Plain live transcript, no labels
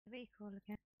recall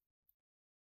again.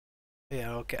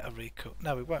 Yeah, I'll get a recall.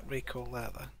 No, we won't recall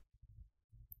that though.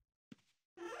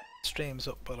 Stream's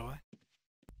up, by the way.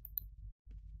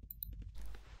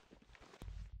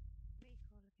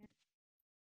 Recall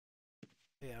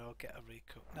again. Yeah, I'll get a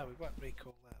recall. No, we won't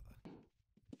recall that though.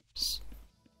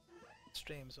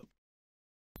 Stream's up.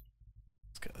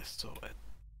 Let's get this sorted.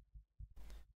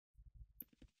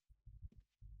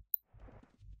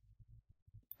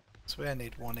 So we only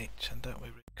need one each, and don't we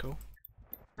recall?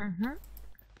 Mm-hmm.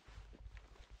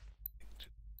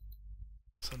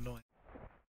 It's annoying.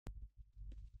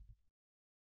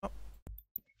 Oh.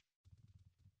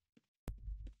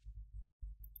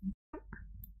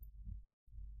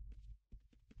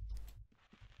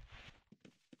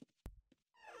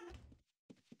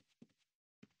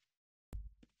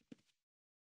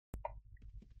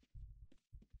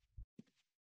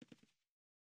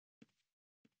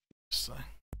 So.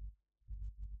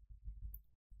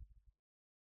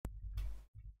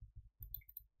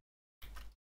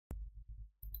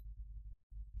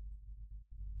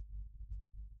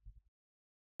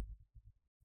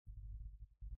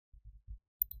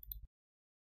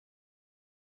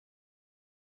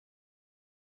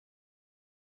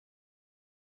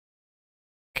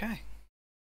 Okay.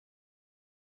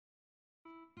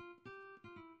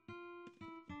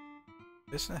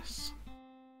 Business.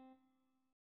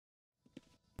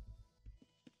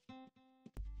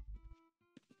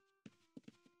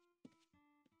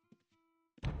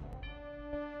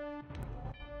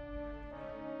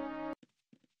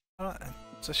 Alright then,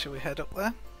 so shall we head up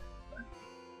there?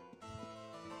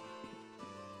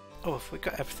 Oh, if we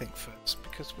got everything first,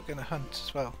 because we're going to hunt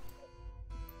as well.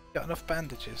 Got enough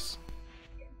bandages?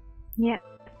 Yep.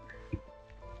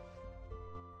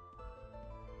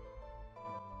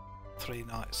 3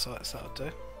 night sites, that'll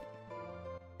do.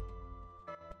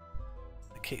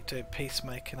 I keep doing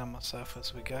peacemaking on myself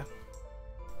as we go.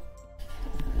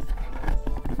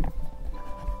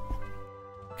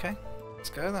 Okay, let's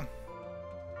go then.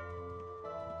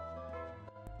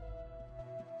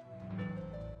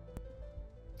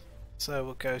 So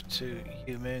we'll go to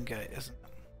U Moongate, isn't it?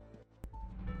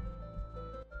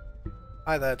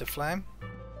 Hi there, Deflame.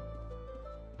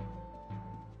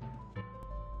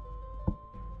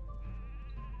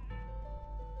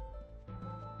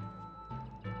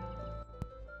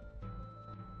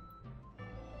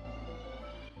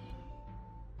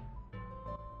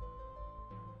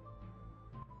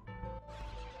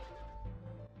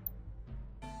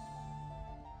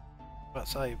 What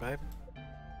say you, babe?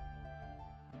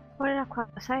 What did I quite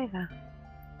say there?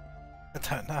 I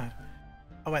don't know.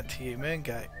 I went to U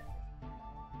Moongate.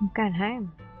 I'm going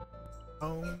home.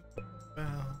 Oh,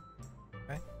 well,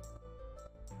 okay.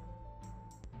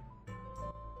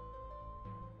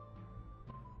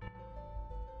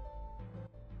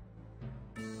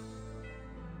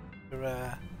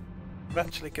 We're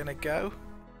actually going to go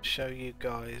show you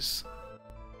guys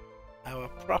our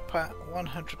proper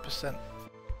 100%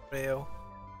 real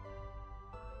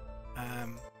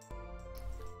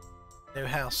new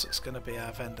house that's going to be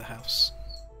our vendor house.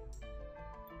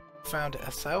 Found it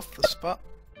herself, the spot,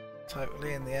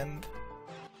 totally in the end.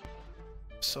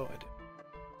 Sorted it.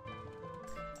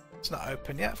 It's not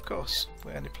open yet, of course.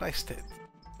 We only placed it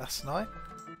last night.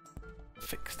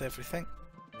 Fixed everything.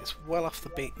 It's well off the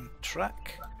beaten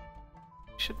track.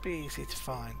 Should be easy to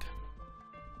find.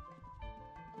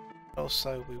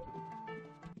 Also, we will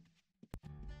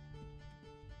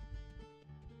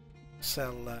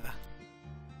sell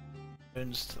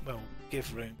runes, well,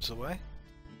 give runes away.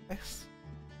 Yes.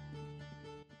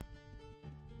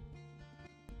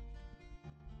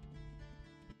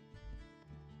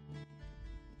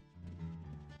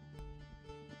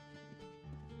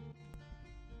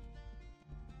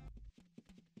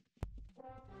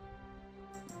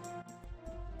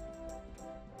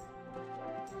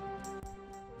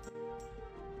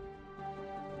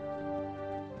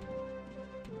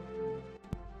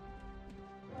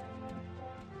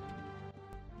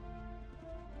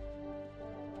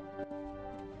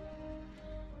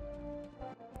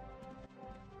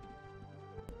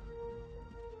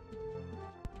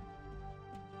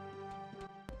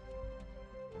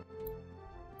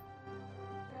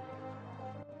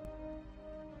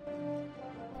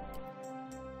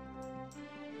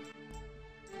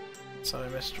 Sorry,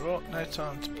 Mr. Orc, no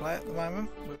time to play at the moment.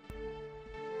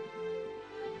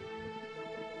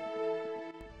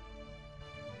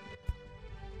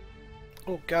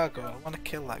 Oh, gargoyle. I want to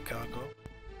kill that gargoyle.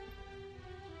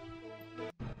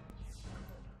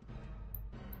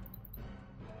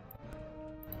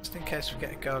 Just in case we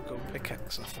get a gargoyle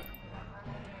pickaxe off it.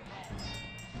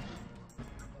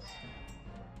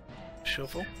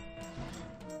 shovel.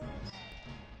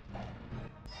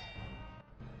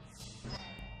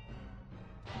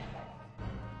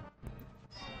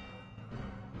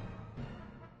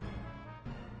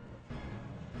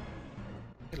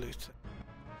 Loot it.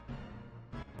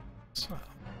 So,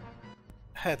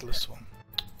 headless one.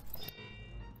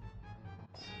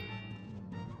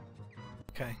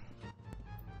 Okay,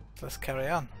 so let's carry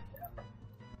on.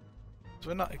 So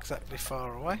we're not exactly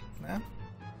far away now.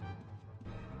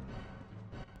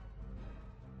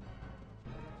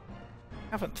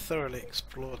 Haven't thoroughly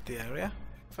explored the area.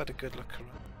 I've had a good look around.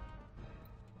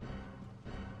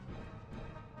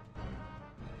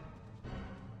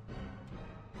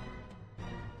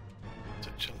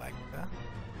 Touch a leg there.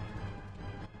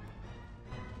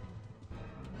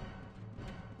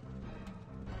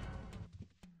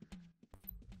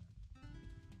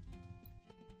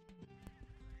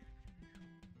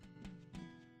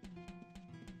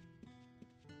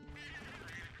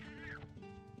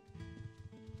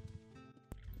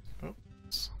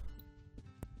 Oops.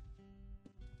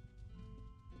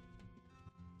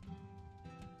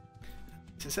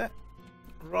 This is it.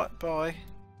 Right by...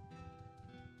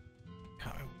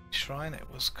 can't remember which shrine it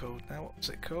was called now. What was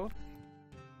it called?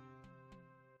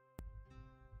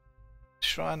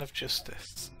 Shrine of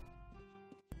Justice.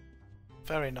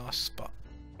 Very nice spot.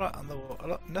 Right on the water.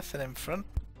 Look, nothing in front.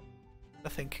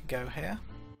 Nothing can go here.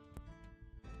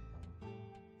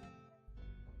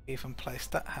 Even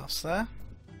placed that house there.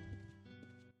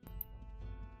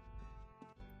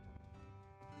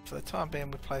 For the time being,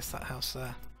 we place that house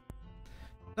there.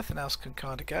 Nothing else can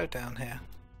kind of go down here.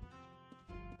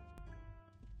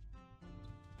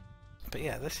 But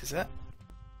yeah, this is it.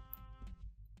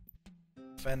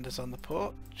 Vendors on the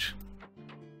porch.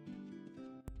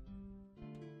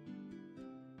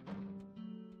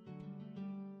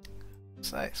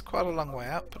 So it's quite a long way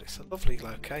out, but it's a lovely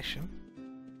location.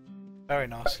 Very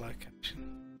nice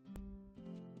location.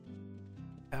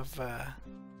 Have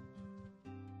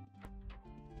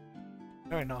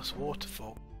very nice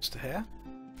waterfalls to here.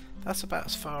 That's about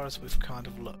as far as we've kind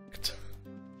of looked.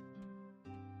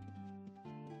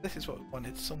 This is what we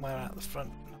wanted, somewhere out the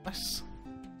front. Nice.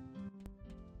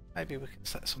 Maybe we can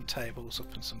set some tables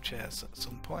up and some chairs at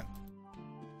some point.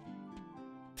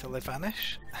 Till they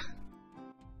vanish.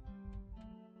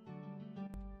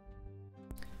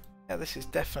 Yeah, this is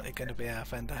definitely going to be our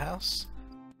vendor house.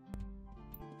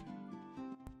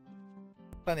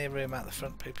 Plenty of room out the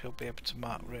front, people will be able to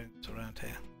mark rooms around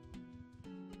here.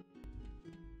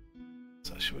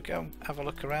 So should we go and have a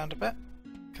look around a bit?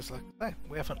 Because like I say,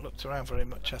 we haven't looked around very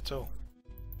much at all.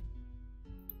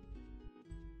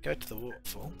 Go to the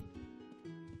waterfall,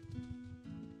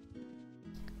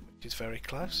 which is very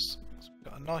close. So we've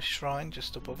got a nice shrine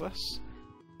just above us.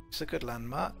 It's a good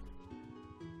landmark.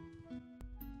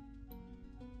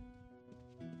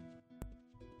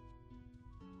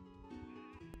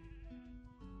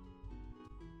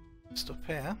 Just up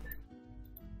here,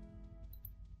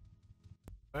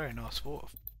 very nice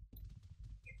waterfall,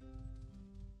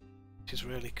 which is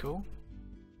really cool.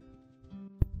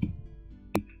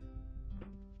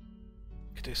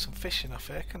 Could do some fishing off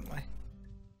here, couldn't we?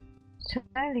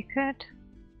 Certainly could.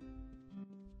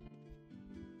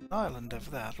 An island over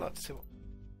there. I'd like to see what.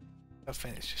 I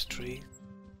think it's just trees.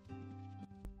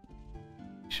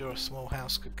 Sure, a small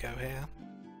house could go here.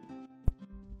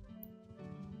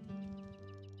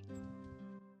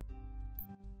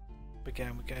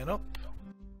 Again, we're going up.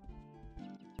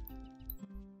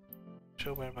 Not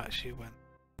sure whereabouts you went.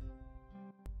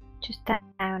 Just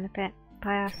down a bit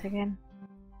by us again.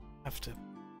 Have to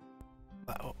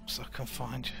that up so I can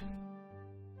find you.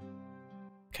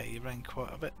 Okay, you ran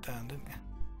quite a bit down, didn't you?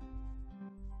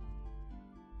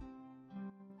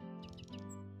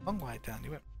 Long way down,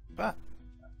 you went back.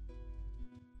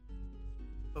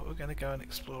 But we're going to go and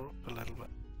explore up a little bit.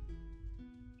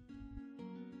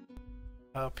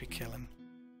 I hope you kill him.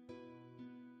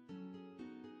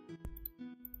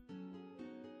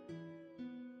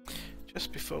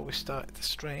 Just before we started the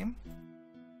stream,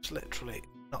 it's literally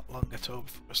not long at all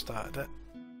before I started it,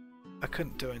 I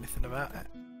couldn't do anything about it.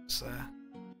 So,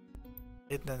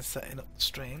 hidden and setting up the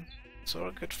stream, saw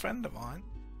a good friend of mine,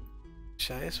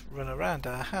 Shay's, run around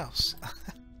our house.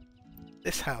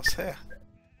 This house here.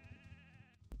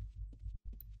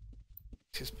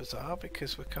 Which is bizarre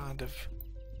because we're kind of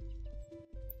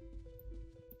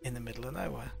in the middle of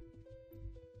nowhere.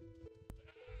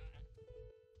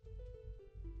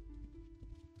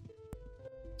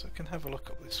 So I can have a look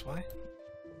up this way.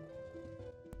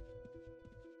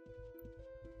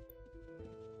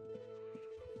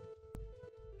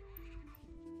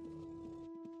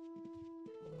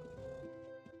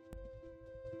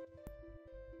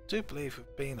 do believe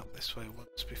we've been up this way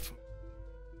once before.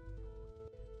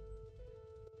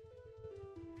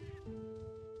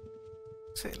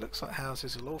 See, it looks like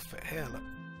houses will all fit here, look.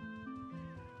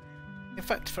 In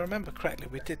fact, if I remember correctly,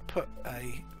 we did put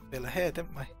a villa here,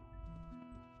 didn't we?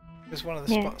 It was one of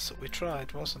the spots that we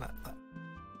tried, wasn't it? That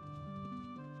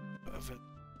put a villa.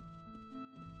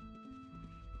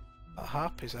 That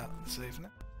Harpy's out this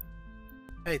evening.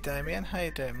 Hey Damien, how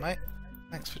you doing, mate?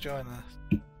 Thanks for joining us.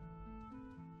 I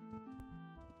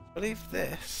believe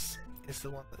this is the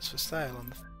one that's for sale on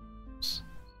the forums.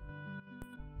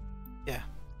 Yeah,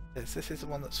 this is the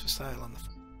one that's for sale on the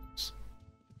forums.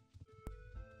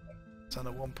 It's on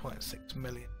a 1.6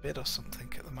 million bid or something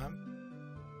at the moment.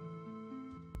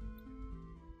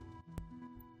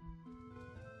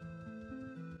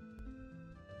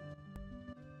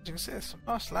 As you can see, there's some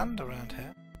nice land around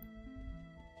here.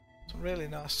 Some really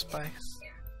nice space.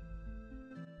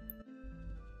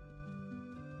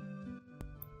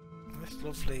 And this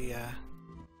lovely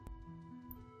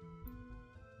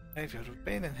graveyard. We've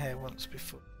been in here once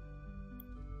before.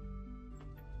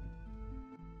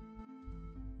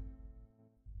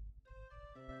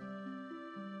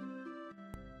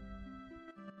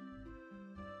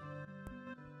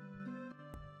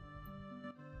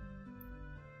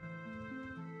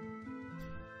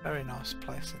 Very nice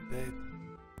place indeed.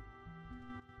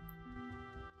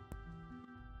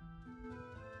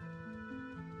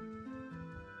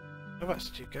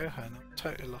 Whereabouts did you go, Hannah?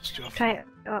 Totally lost your Straight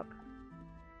up.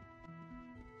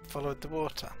 Followed the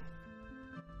water.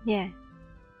 Yeah.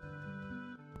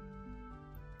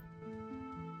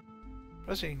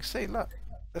 As you can see, look,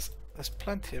 there's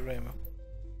plenty of room of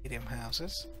medium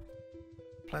houses.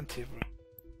 Plenty of room.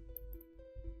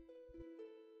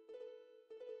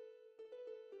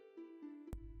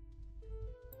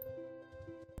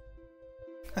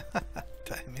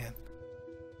 Damien.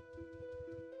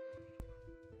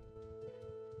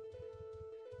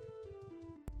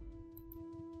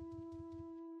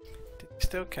 Did you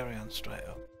still carry on straight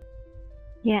up?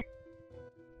 Yeah.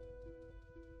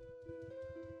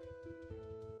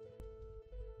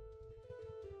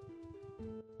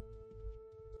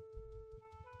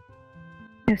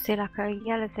 You'll see like a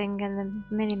yellow thing in the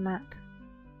mini-map.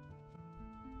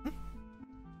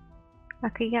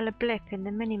 Like a yellow blip in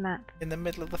the mini-map. In the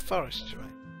middle of the forest, you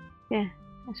mean? Yeah,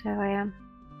 that's where I am.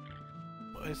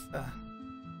 What is that?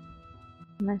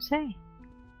 Let's see.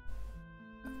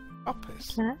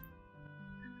 Poppies? Yeah.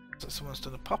 So someone's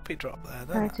done a poppy drop there,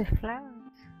 hasn't Loads it? of flowers.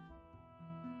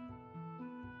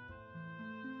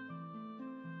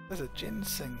 There's a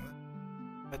ginseng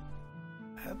that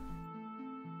had.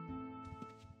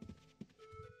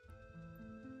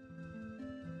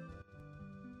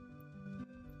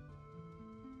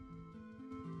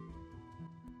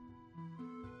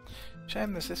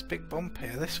 Shame there's this big bump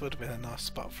here. This would have been a nice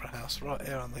spot for a house right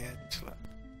here on the edge. Look.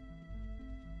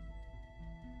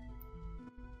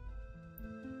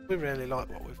 We really like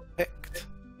what we've picked.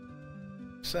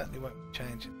 Certainly won't be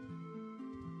changing.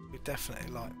 We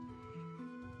definitely like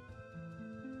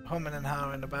humming and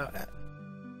hawing about it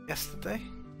yesterday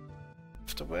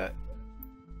after work,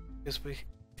 because we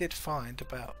did find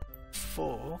about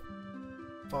 4-5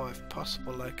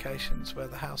 possible locations where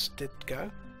the house did go.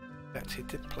 We actually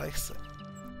did place it.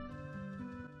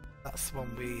 That's the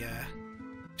one we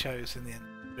chose in the end.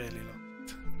 Really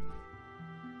liked.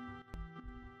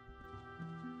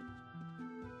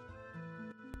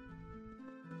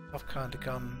 I've kind of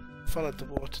followed the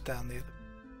water down the other.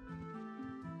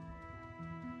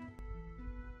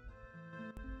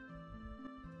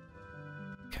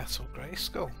 Castle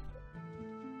Grayskull.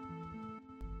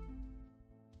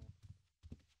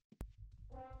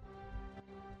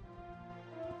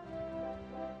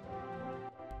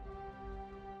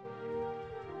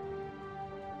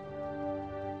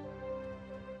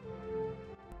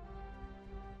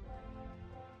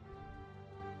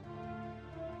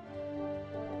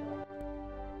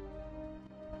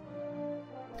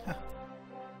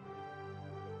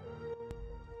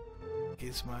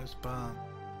 Gizmo's barn.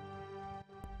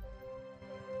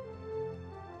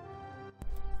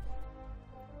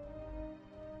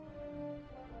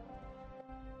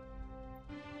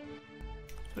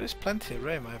 There is plenty of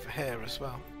room over here as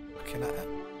well, looking at it.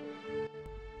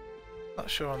 Not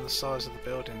sure on the size of the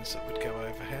buildings that would go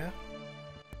over here.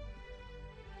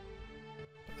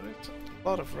 But there is a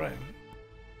lot of room.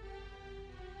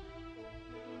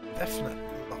 Definitely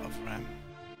a lot of room.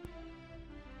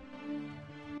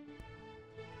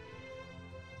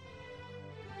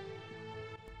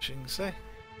 As you can see.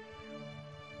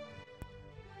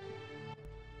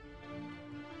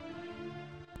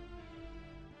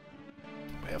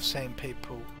 We have seen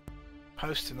people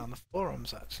posting on the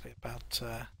forums actually about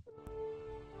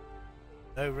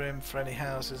no room for any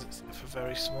houses except for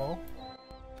very small.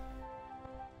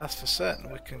 That's for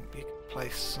certain. You can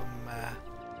place some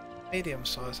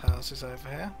medium-sized houses over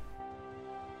here.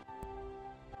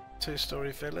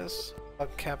 2-story villas,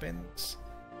 log cabins,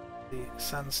 the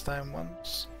sandstone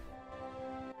ones.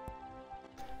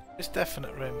 There's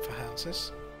definite room for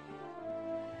houses.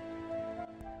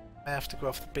 I have to go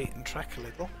off the beaten track a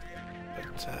little,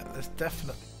 but there's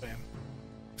definitely room.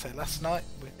 So last night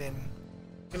we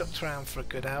looked around for a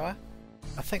good hour.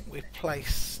 I think we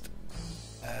placed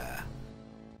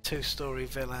 2-story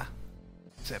villa,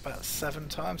 is it about 7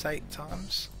 times, 8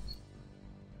 times?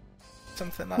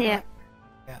 Something like that?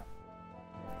 Yeah.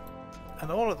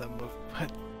 And all of them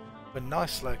were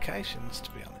nice locations,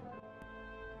 to be honest.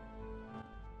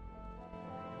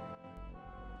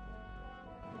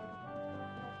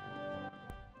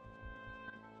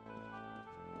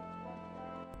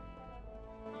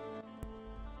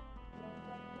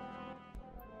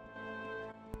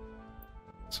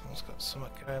 Someone's got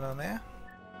something going on there.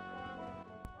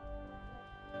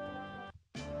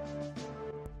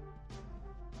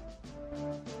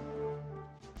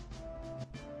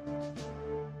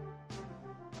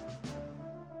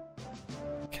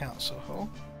 Council hall.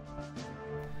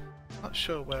 Not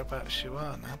sure whereabouts you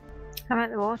are now. I'm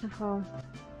at the waterfall.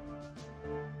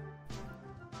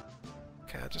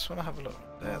 Okay, I just want to have a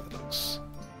look there. That looks.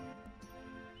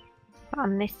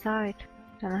 On this side.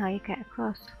 Don't know how you get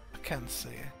across. I can see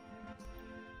it.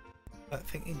 I don't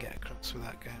think you can get across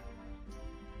without going.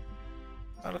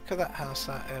 Oh, look at that house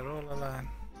out here, all alone.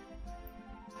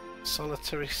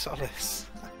 Solitary Solace.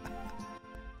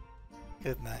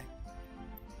 Good name.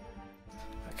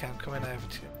 Okay, I'm coming over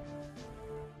to you.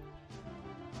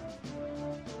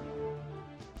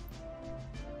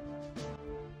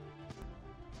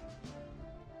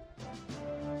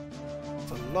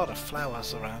 There's a lot of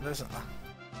flowers around, isn't there?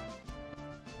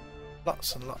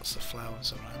 Lots and lots of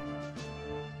flowers around.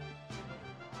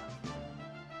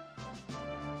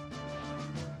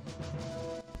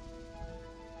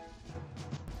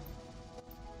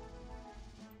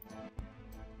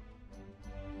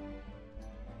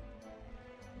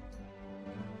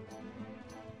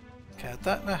 Okay, I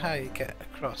don't know how you get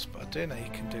across, but I do know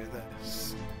you can do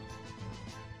this.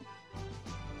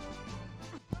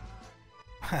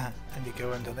 And you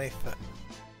go underneath it.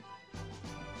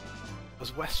 It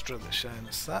was Westra that showed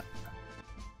us that.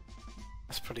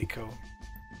 That's pretty cool.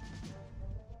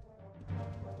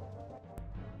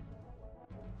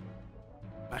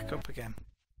 Back up again.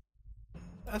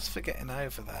 As for getting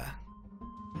over there,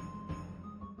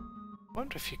 I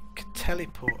wonder if you could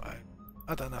teleport out.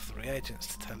 I don't have the reagents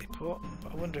to teleport,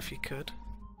 but I wonder if you could.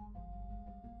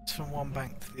 It's from one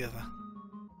bank to the other.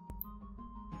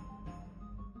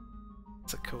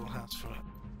 It's a cool house for it.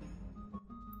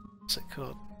 What's it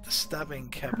called? The Stabbing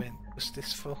Cabin.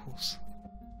 Justice Falls.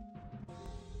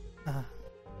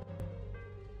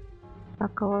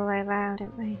 Walk all the way around,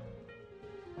 don't we?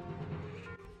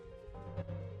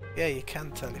 Yeah, you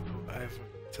can teleport over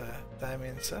it,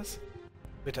 Damien says.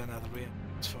 We don't have the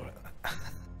reagents for it.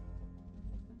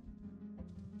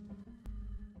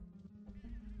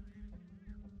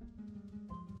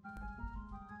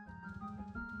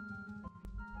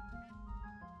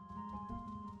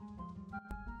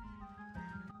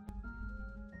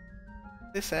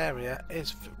 This area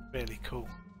is really cool.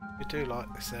 We do like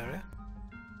this area.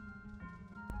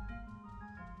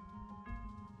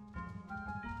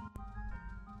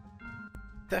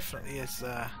 Definitely is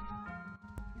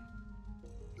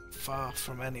far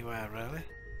from anywhere really.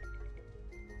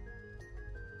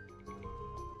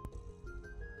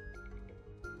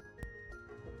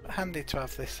 But handy to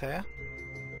have this here.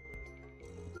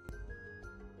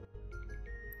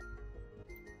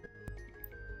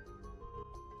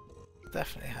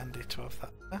 Definitely handy to have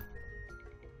that there.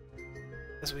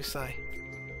 As we say,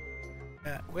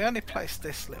 we only placed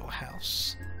this little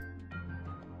house,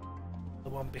 the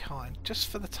one behind, just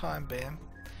for the time being.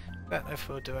 Don't know if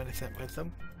we'll do anything with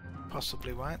them.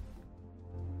 Possibly won't.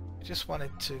 We just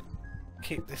wanted to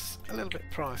keep this a little bit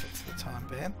private for the time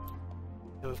being,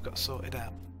 so we've got sorted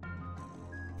out.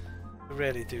 We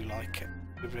really do like it.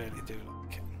 We really do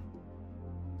like it.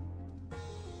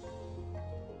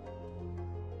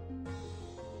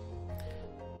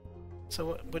 So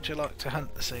what would you like to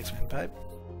hunt this evening, babe?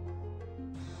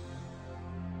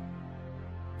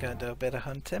 Go and do a bit of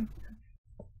hunting?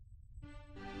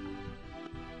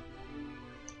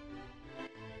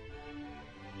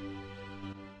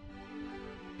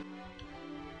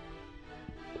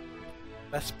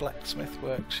 Best blacksmith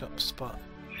workshop spot.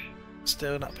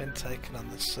 Still not been taken on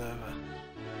the server.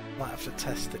 Might have to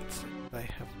test it. See if they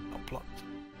have not blocked.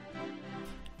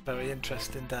 Very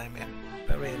interesting, Damien.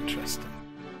 Very interesting.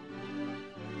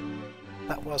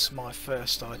 That was my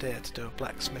first idea, to do a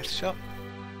blacksmith shop,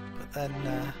 but then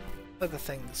other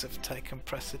things have taken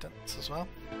precedence as well.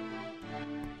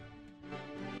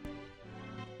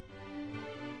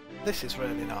 This is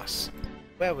really nice.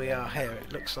 Where we are here,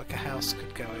 it looks like a house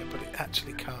could go here, but it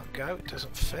actually can't go. It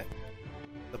doesn't fit.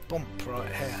 The bump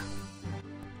right here.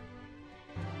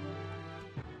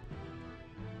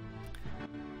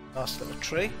 Nice little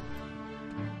tree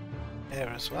here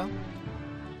as well.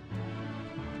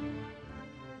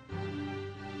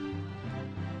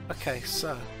 Okay,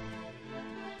 so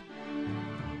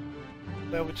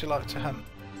where would you like to hunt?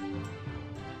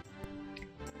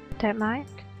 Don't mind.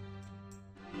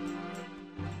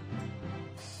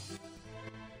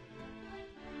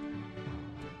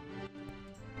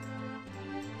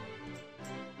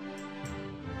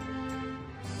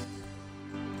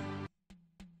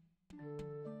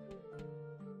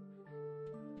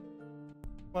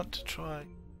 Want to try?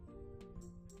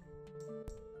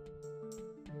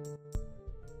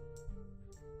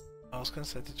 I was going to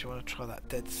say, did you want to try that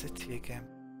dead city again?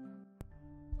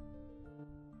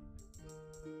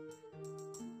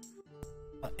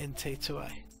 In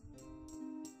T2A?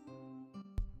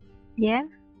 Yeah?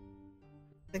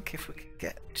 I think if we could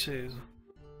get to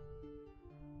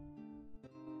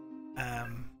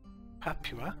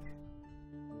Papua,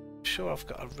 I'm sure I've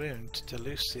got a rune to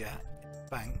Delucia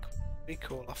Bank.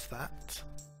 Recall off that.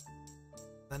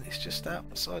 Then it's just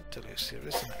outside Delucia,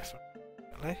 isn't it? If I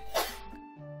remember.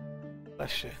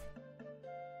 Bless you.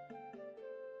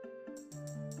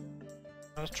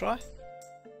 Want to try?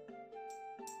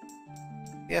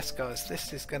 Yes, guys,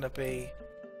 this is going to be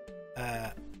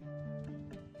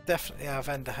definitely our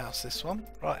vendor house. This one,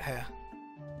 right here.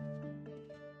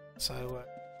 So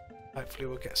hopefully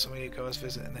we'll get some of you guys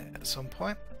visiting it at some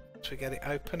point once we get it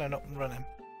open and up and running.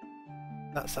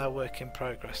 That's our work in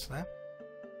progress now.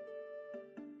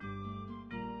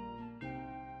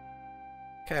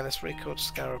 Okay, let's record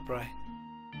Scarab Ray.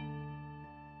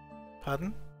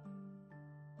 Pardon?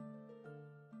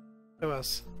 Who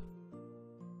else?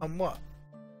 On what?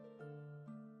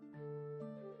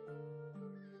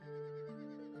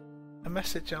 A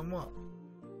message on what?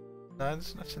 No,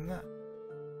 there's nothing there.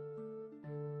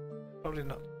 Probably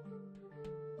not.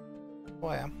 Oh,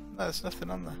 I am. No, there's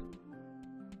nothing on there.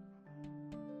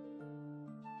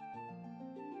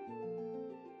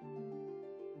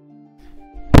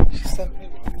 She sent me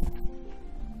one.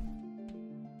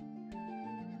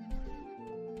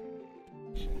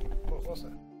 What was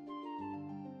it?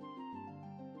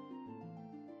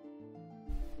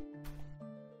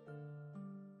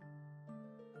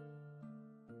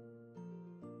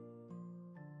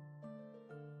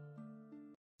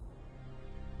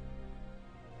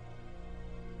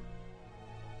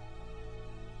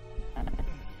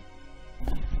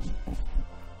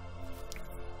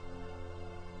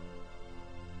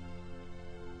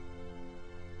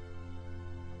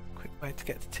 Way to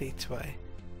get to T2A,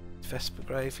 Vesper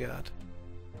Graveyard,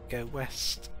 go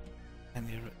west and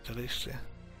you're at Delucia.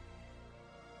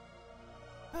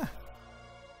 Ah.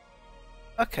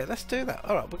 Okay, let's do that.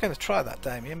 Alright, we're going to try that,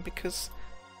 Damien, because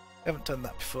we haven't done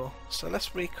that before. So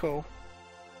let's recall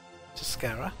to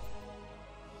Scara.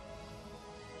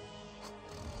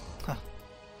 Huh.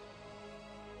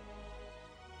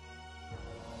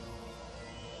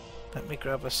 Let me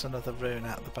grab us another rune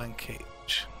out of the bank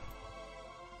each.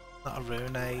 Not a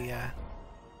rune,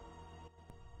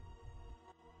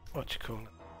 what do you call it?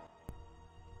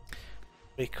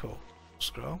 Recall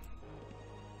scroll.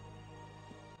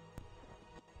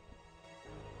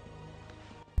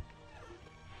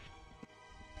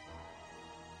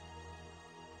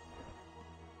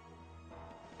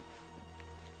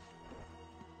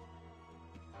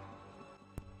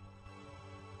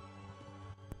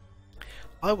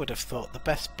 I would have thought the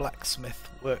best blacksmith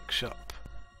workshop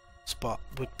spot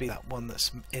would be that one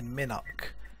that's in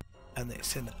Minnock, and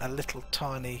it's in a little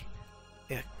tiny,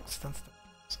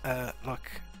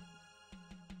 like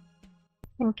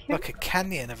a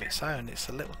canyon of its own. It's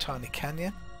a little tiny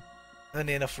canyon,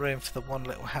 only enough room for the one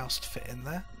little house to fit in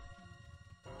there.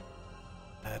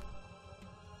 I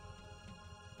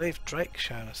believe Drake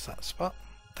showed us that spot.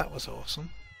 That was awesome.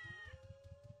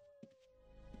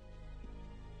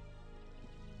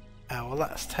 Oh well,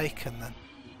 that's taken then.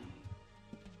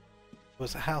 There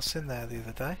was a house in there the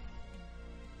other day.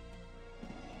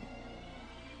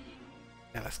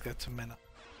 Yeah, let's go to Minnock.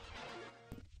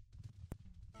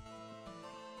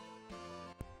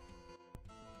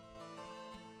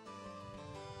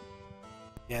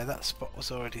 Yeah, that spot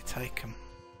was already taken.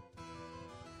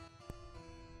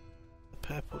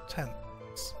 purple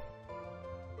tents.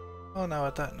 Oh no,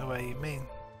 I don't know where you mean.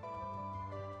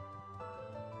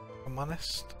 If I'm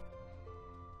honest.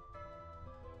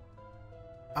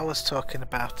 I was talking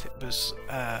about it was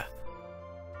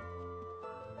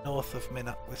north of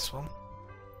Minnock, this one.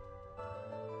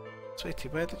 Sweetie,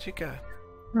 where did you go?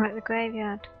 I'm at the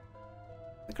graveyard.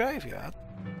 The graveyard?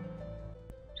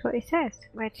 That's what he says.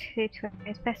 Where to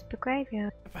his Vesper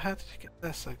graveyard. But how did you get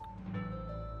there so?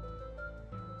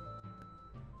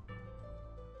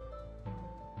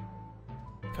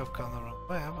 I think I've gone the wrong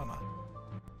way, haven't I?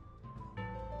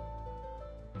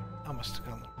 I must have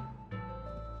gone the wrong way.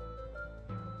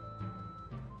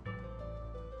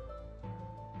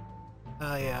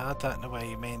 Oh yeah, I don't know where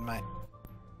you mean, mate.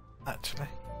 Actually.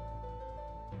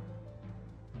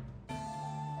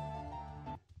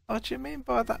 What do you mean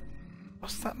by that?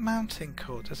 What's that mountain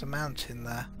called? There's a mountain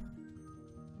there.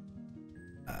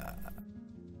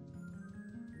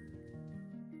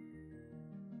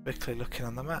 Quickly looking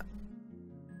on the map.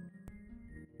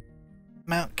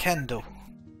 Mount Kendall.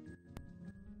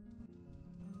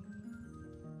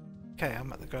 Okay,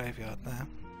 I'm at the graveyard now.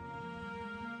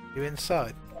 You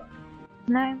inside?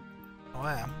 No. Oh,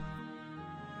 I am.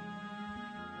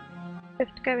 You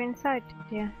have to go inside,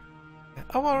 did you? Yeah.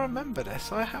 Oh, I remember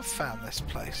this. I have found this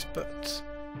place, but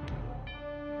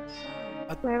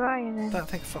Where are you I then? don't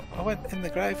think I went in the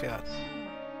graveyard.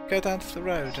 Go down to the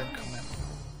road and come in.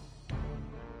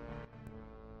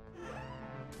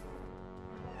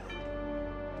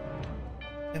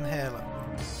 In here,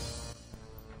 look.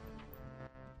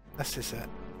 This is it.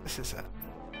 This is it.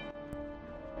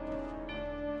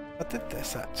 I did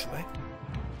this actually.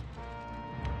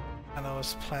 And I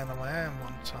was playing on my own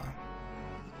one time.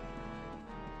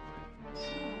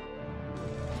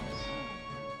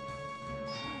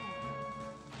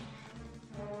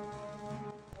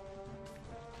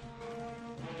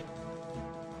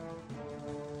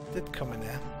 Did come in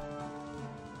here.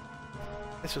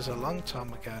 This was a long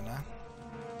time ago now.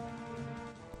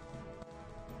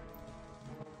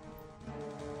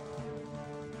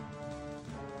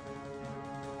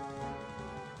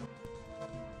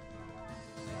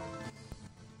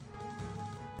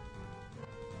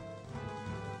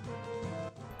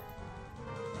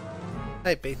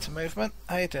 Hey Beta Movement,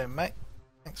 how you doing mate?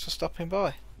 Thanks for stopping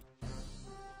by.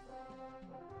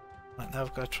 Right, now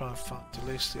we've got to try and find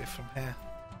Lucia from here.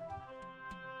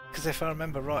 Because if I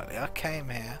remember rightly, I came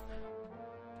here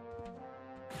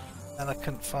and I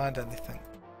couldn't find anything.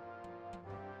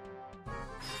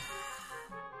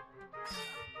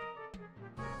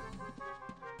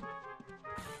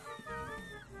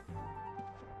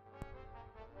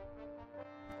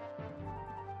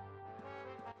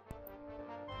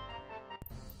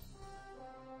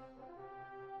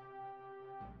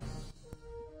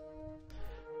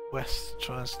 West,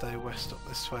 try and stay west up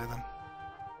this way then.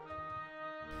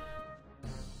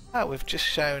 Oh, we've just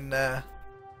shown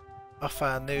off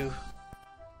our new...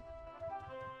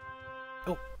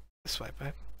 Oh, this way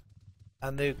babe.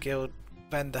 Our new guild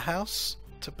vendor house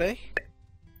to be.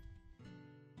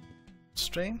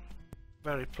 Stream.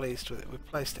 Very pleased with it. We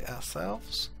placed it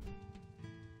ourselves.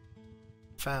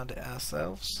 Found it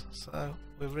ourselves. So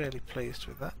we're really pleased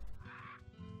with that.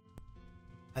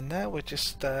 And now we're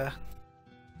just... I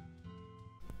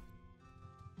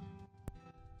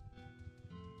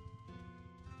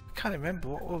can't remember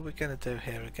what were we going to do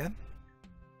here again.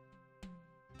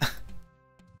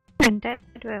 And dead,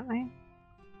 weren't we?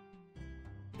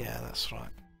 Yeah, that's right.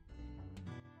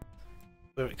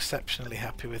 We're exceptionally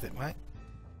happy with it, mate.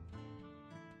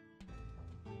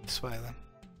 This way then.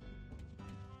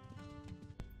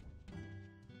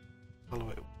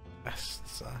 Follow it west,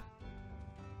 so.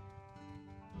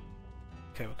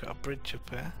 Okay, we've got a bridge up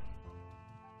here.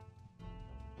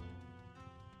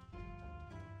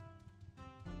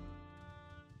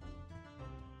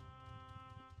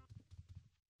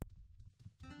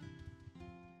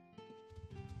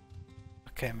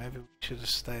 Okay, maybe we should have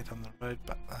stayed on the road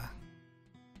back there.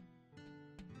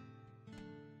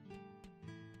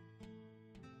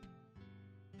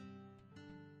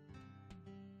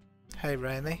 Hey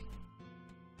Rainy.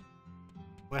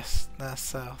 West, now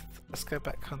south. Let's go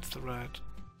back onto the road.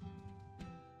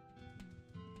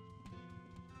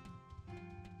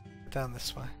 Down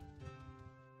this way.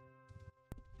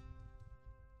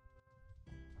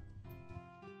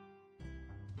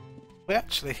 We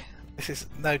actually... This is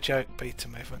no joke, Beta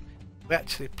Movement. We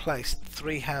actually placed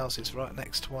 3 houses right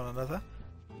next to one another.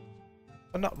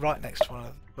 Well, not right next to one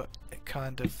another, but it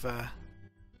kind of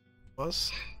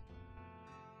was.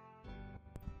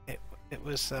 It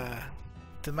was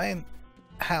the main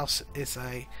house is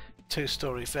a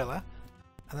 2-story villa,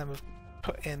 and then we've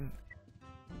put in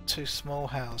 2 small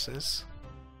houses.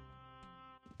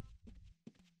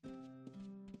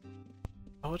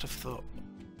 I would have thought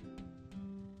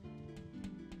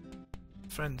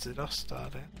frenzied hostile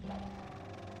here.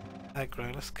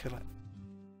 Aggro, let's kill it.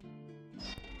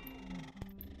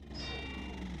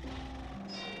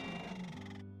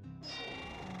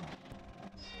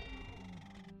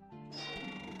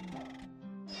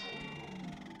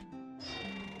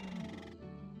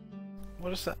 What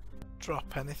does that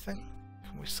drop? Anything?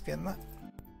 Can we skin that?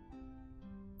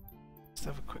 Let's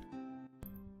have a quick.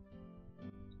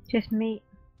 Just meat.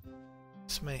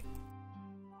 It's meat.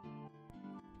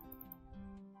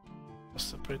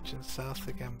 What's the bridge in the south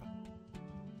again?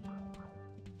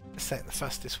 This ain't the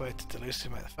fastest way to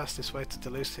Delusia, mate. The fastest way to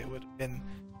Delusia would have been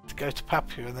to go to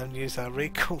Papua and then use our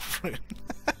recall fruit.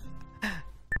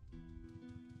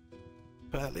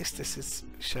 But at least this is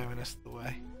showing us the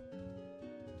way.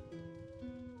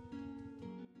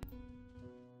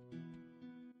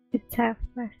 It's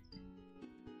southwest.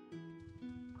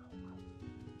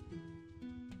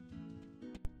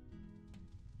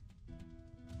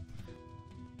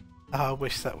 Oh, I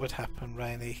wish that would happen,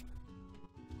 Rainy.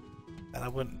 And I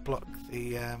wouldn't block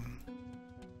the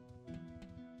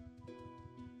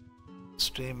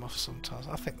stream off sometimes.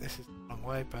 I think this is the wrong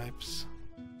way, babes.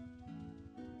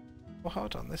 Well,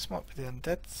 hold on, this might be the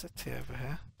undead city over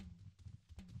here.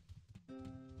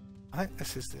 I think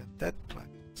this is the undead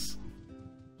place.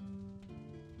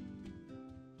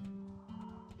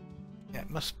 Yeah, it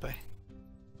must be.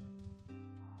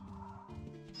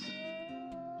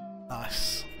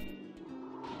 Nice.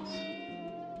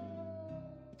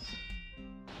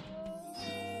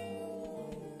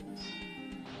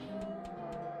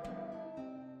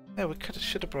 Yeah, we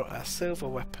should have brought our silver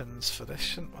weapons for this,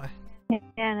 shouldn't we?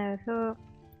 Yeah, no, I thought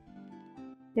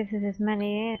this is as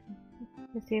many here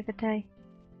as the other day.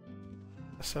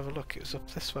 Let's have a look. It was up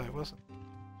this way, wasn't it?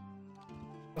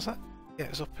 Was that? Yeah,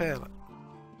 it was up here. Look.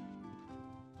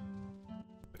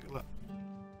 Look.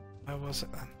 Where was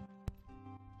it then?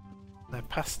 No,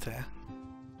 past here.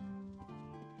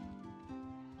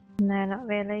 No, not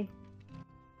really.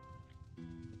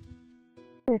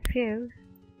 A few.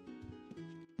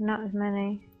 Not as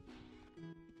many.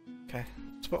 Okay,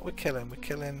 so what we're killing? We're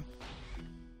killing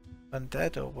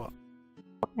undead or what?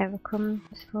 Whatever comes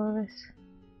for us.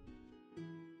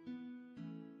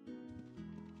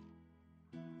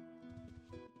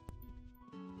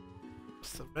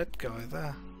 What's the red guy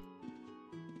there?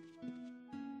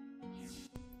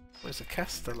 Where's the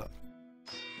caster? Look.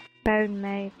 Bone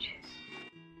mage.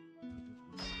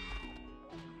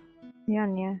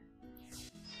 Yonya.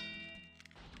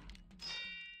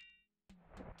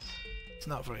 It's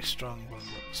not very strong one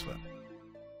looks, but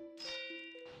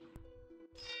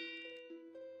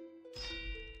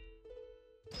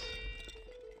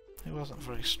he wasn't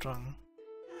very strong.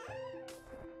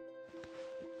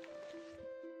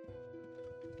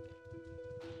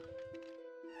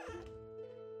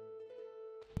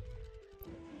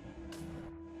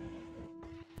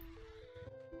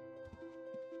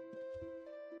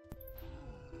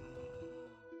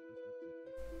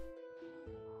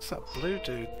 What's that blue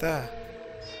dude there?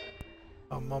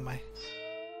 Oh, mummy.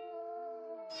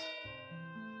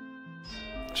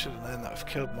 Should have known that we've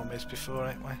killed mummies before,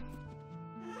 ain't we?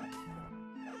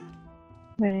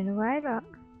 Running away, but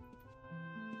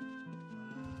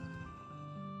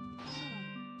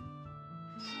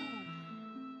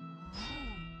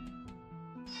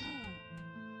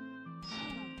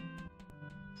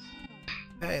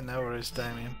Hey, no worries,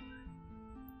 Damien.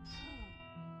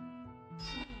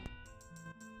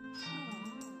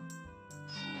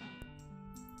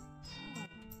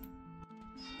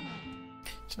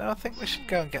 Do you know, I think we should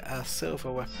go and get our silver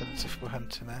weapons if we're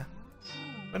hunting here.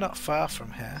 We're not far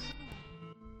from here.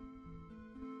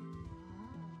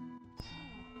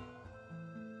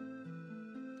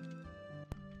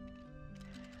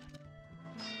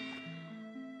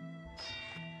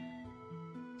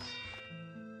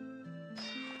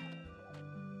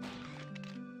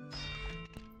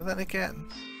 But then again,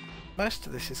 most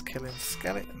of this is killing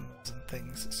skeletons and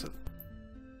things. It's a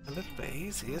little bit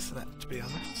easy, isn't it, to be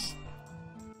honest?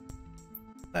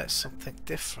 That's something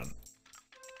different.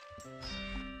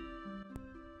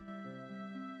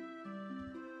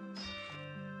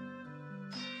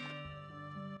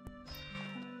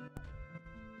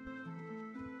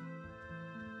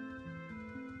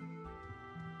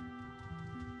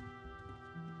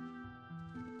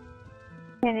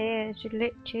 yeah, it is. Your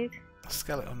liches.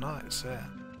 Skeletal knights, yeah.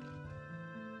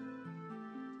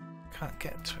 Can't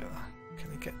get to it though.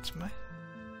 Can you get to me?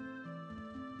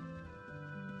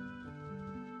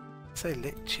 I say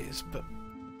liches, but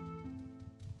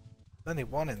There's only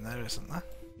one in there, isn't there?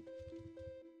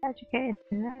 How'd you get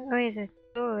in there? Oh, there's a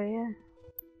door, yeah.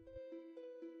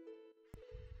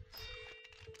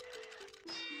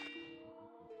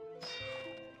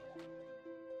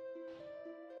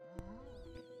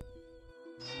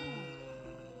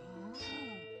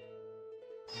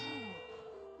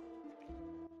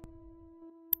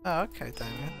 Oh, okay,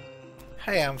 Damien.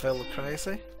 Hey, Anvil the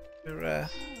Crazy. We're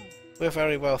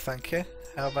very well, thank you.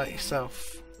 How about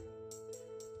yourself?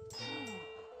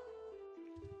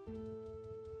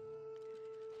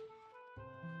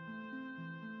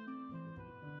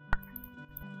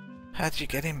 How'd you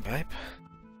get in, babe?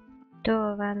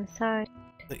 Door around the side.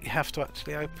 That you have to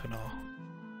actually open, or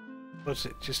was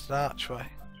it just an archway?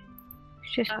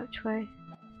 It's just archway.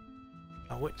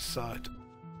 On which side?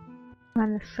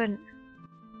 Around the front.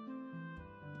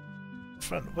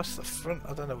 Front? What's the front?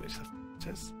 I don't know which the front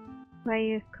is. Where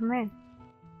you come in.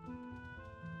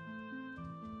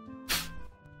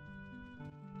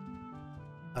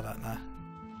 I don't know.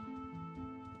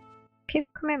 Keep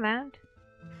coming round.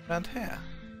 Round here?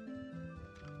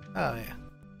 Oh, yeah.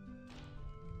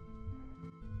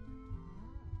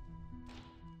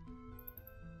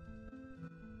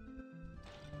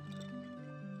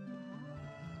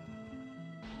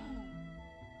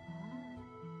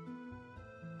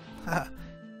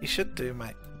 You should do,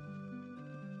 mate.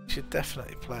 You should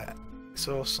definitely play it. It's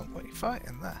awesome. What are you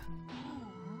fighting there?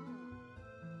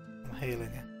 I'm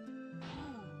healing you.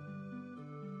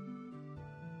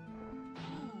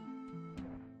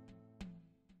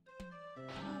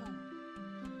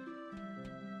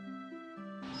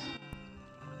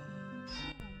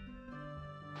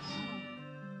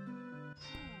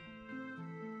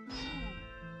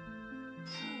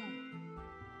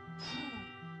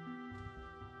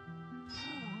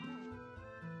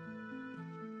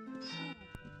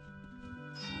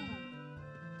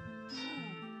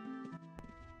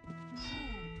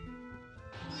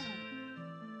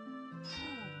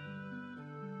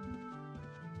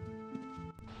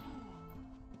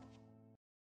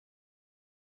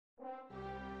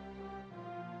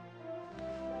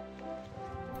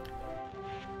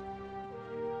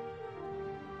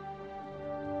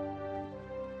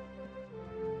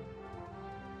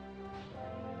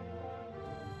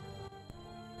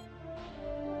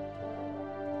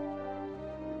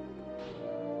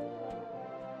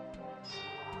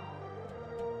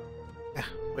 Yeah,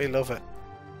 we love it.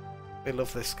 We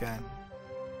love this game.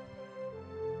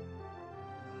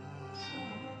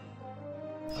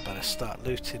 I better start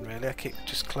looting, really. I keep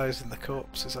just closing the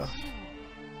corpses off.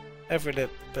 Every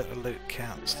little bit of loot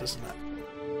counts, doesn't it?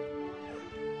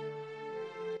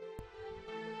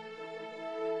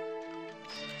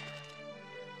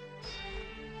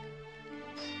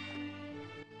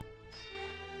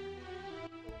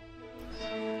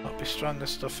 Might be stronger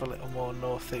stuff a little more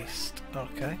northeast.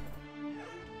 Okay.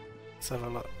 Let's have a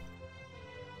look.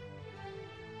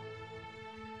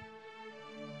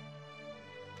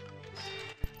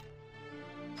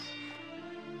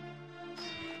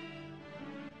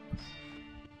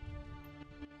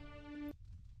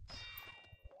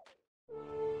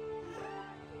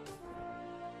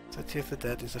 City of the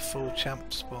Dead is a full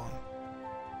champ spawn.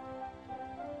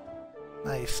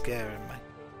 Now you're scaring me.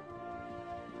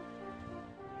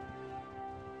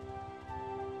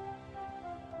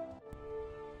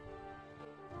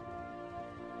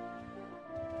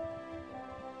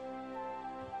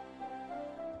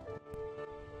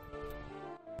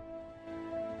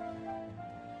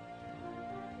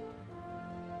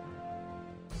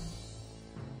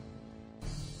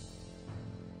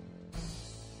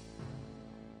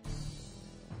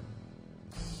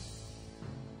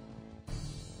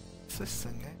 What's this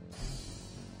thing, eh?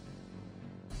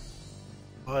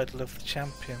 Idol of the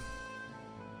Champion.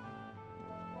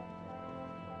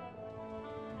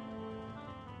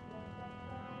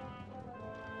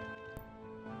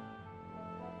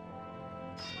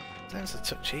 Seems a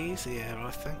touch easier,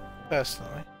 I think,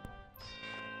 personally.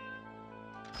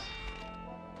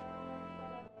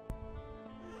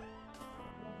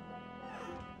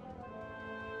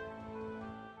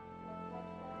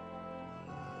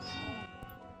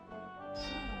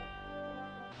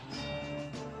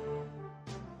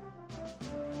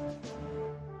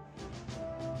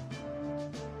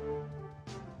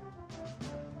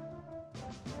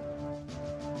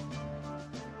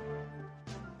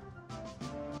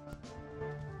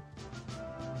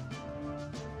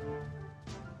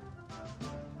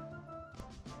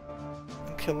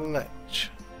 Kill the lich.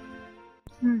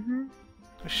 Mm-hmm.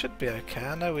 We should be okay.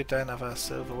 I know we don't have our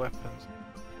silver weapons.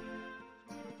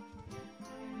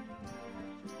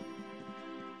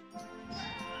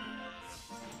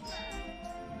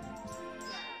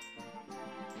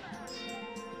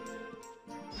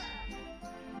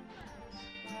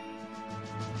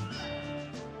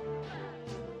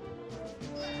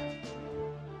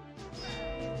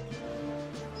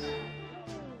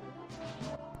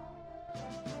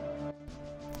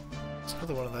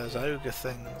 Another one of those ogre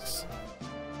things.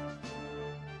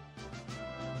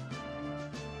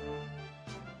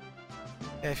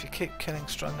 Yeah, if you keep killing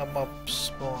stronger mobs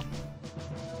spawn.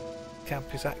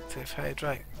 Camp is active. Hey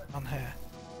Drake, on here.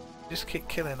 Just keep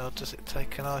killing, or does it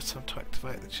take an item to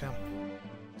activate the champ?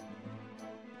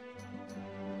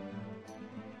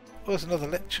 Oh, there's another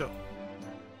lich up.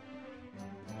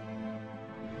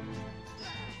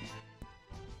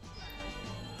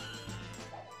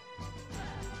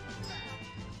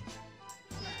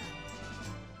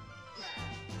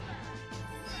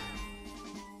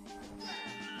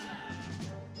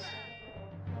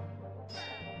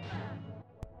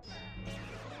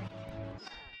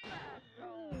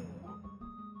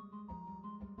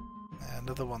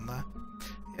 Another one there.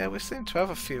 Yeah, we seem to have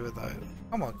a few of those.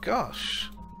 Oh my gosh.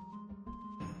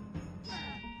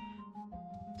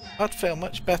 I'd feel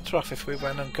much better off if we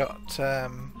went and got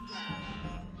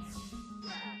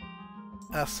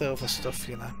our silver stuff,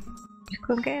 you know. You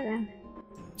couldn't get it then.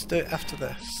 Let's do it after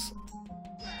this.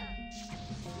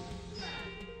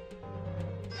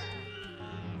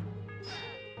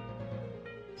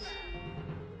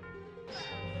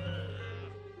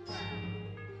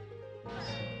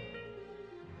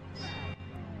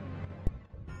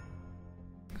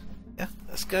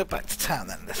 Let's go back to town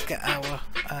then. Let's get our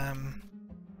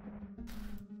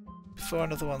before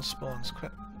another one spawns.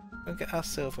 Quick, go and get our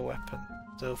silver weapon,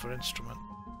 silver instrument.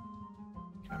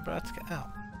 Remember how to get out?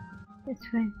 It's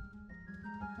fine.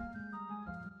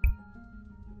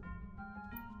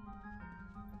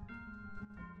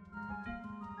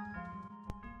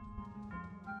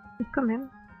 You come in.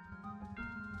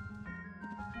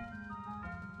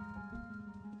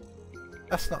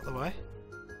 That's not the way.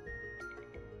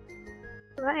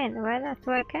 That ain't the way, that's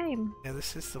where I came. Yeah,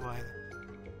 this is the way.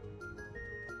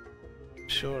 I'm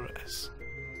sure it is.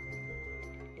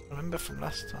 Remember from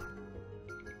last time.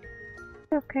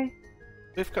 Okay.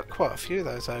 We've got quite a few of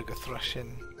those ogre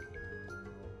thrashing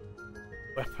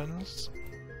weapons.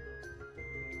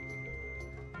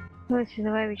 Well, this is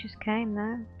the way we just came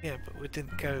though. Yeah, but we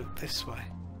didn't go this way.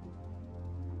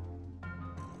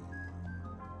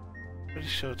 Pretty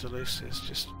sure Delucia's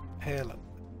just here, look.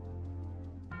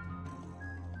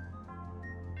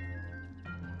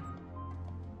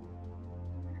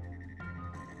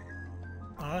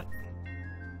 Alright.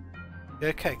 You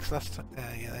okay? Because last time...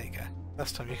 yeah, there you go.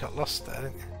 Last time you got lost there,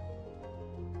 didn't you?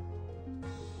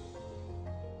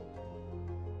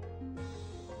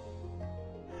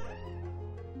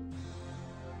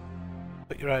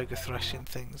 Put your ogre thrashing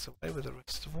things away with the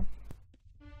rest of them.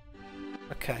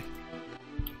 Okay.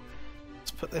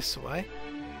 Let's put this away.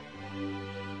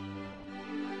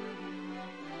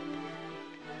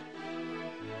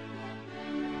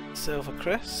 Silver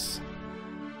Chris.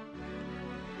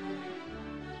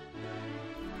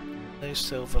 No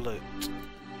silver loot. Do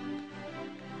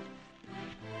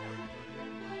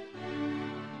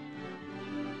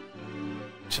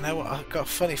you know what? I've got a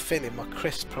funny feeling my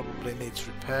Chris probably needs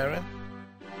repairing.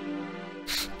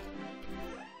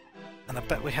 And I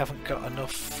bet we haven't got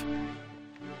enough.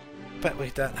 I bet we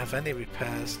don't have any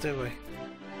repairs, do we?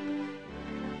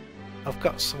 I've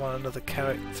got another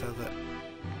character that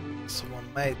someone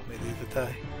made me the other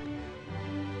day.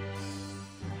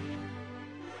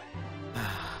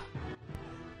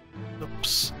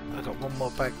 Oops, I got one more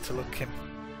bag to look in.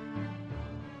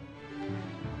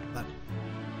 No.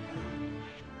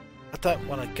 I don't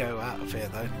want to go out of here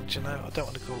though, do you know? I don't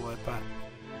want to go all the way back.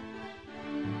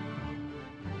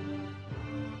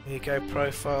 Here you go,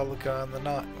 profile the guy on the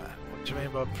nightmare. What do you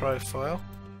mean by profile?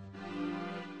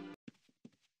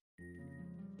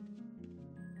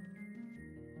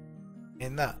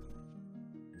 In that?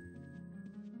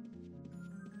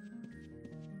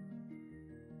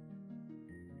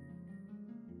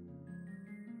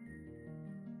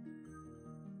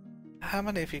 How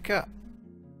many have you got?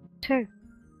 2.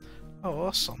 Oh,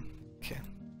 awesome. Okay.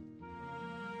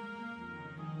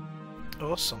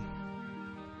 Awesome.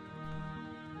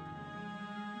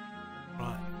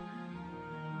 Right.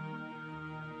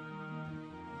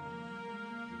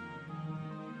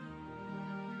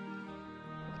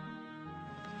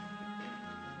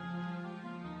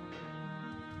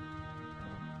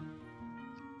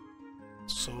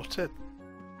 Sorted.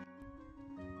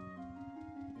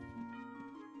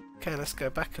 Okay, let's go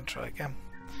back and try again.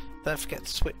 Don't forget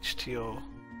to switch to your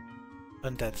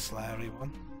Undead Slayery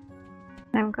one.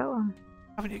 I haven't got one.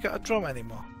 Haven't you got a drum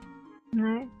anymore?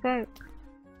 No, it's broke.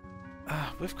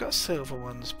 Ah, we've got silver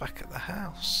ones back at the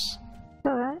house. It's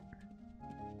alright.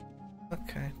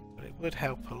 Okay, but it would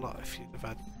help a lot if you'd have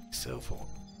had silver one.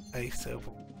 A silver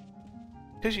one.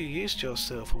 Because you used your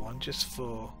silver one just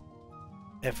for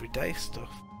everyday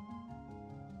stuff.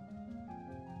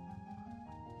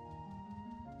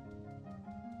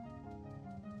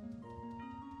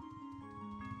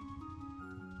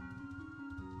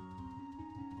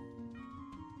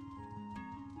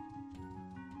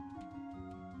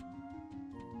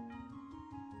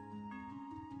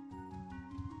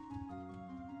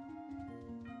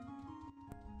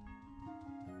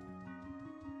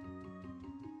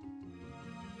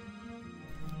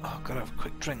 I've got to have a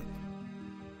quick drink.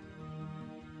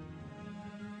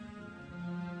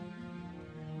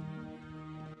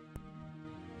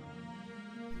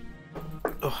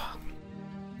 Oh,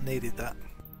 needed that.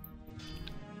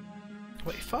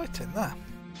 What are you fighting there?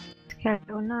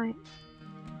 Skeletal Knight.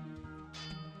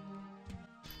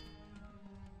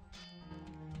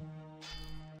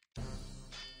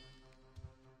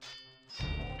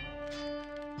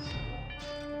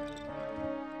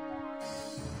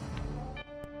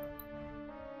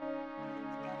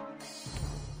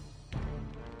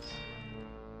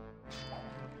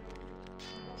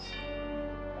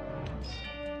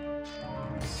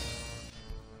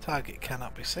 Target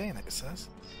cannot be seen, it says.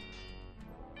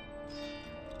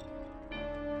 I'm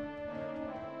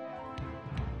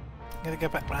going to go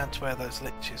back round to where those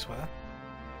liches were.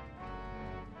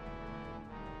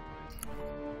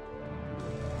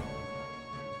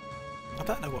 I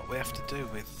don't know what we have to do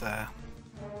with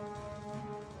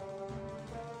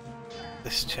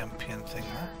this champion thing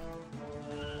there.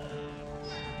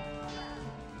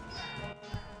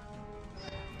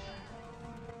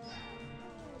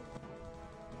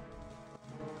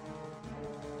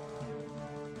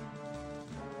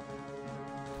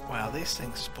 Wow, these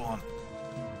things spawn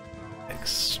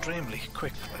extremely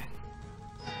quickly.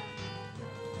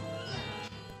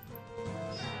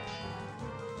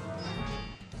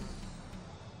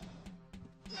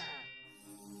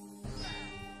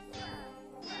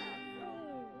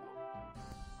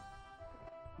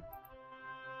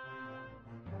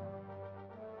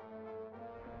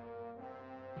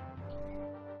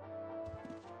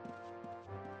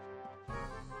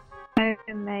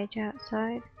 Open mage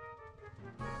outside.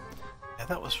 Yeah,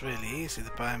 that was really easy,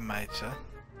 the Bone Major.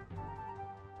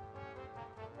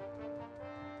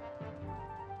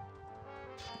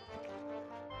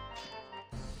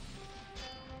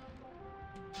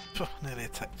 Phew, nearly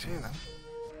attacked you then.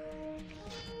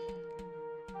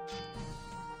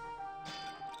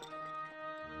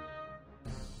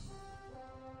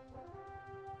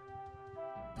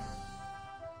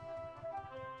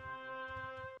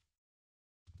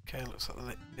 Okay, looks like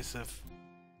the liches have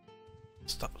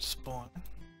stopped spawning.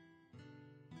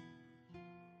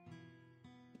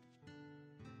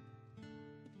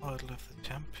 Idol of the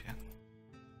champion.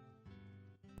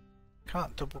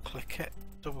 Can't double click it.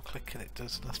 Double click it, it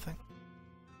does nothing.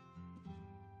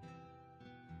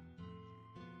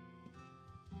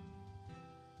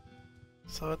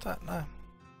 So I don't know.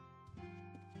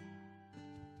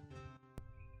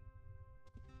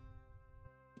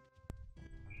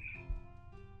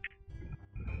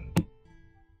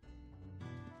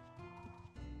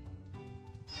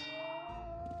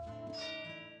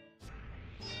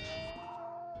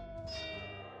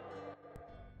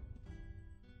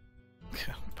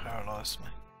 Paralysed me.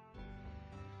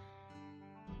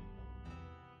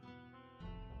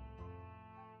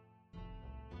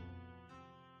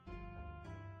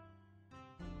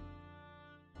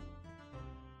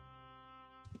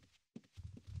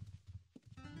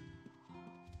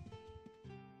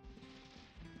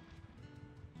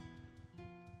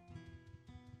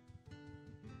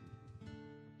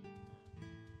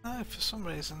 No, for some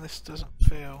reason this doesn't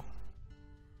feel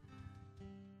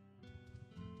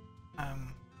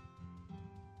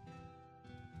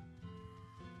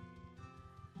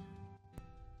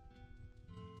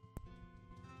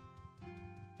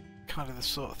kind of the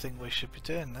sort of thing we should be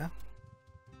doing now.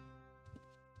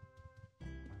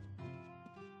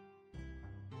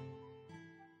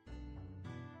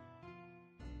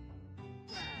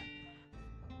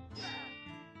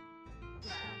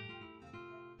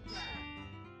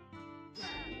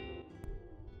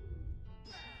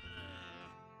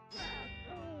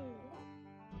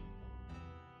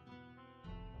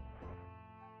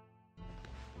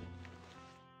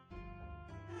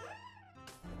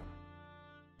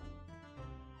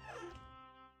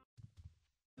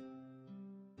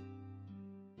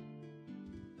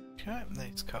 Okay, open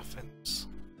these coffins.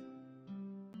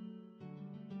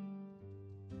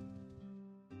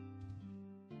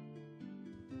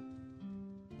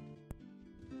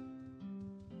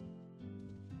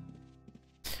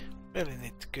 Really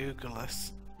need to Google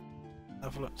this.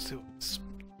 Have a look to see what this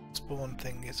spawn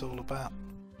thing is all about.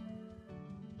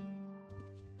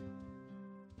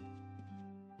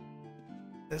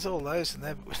 There's all those in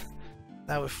there, but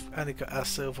now we've only got our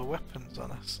silver weapons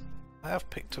on us. I have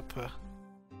picked up a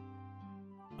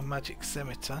magic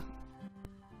scimitar.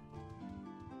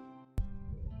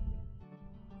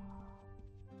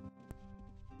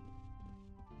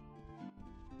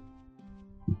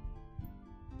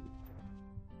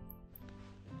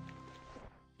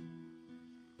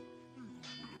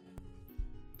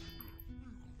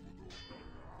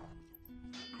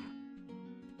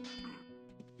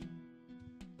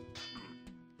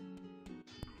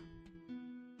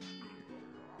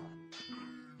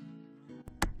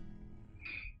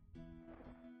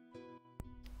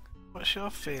 What's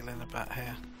your feeling about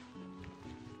here?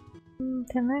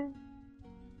 Don't know.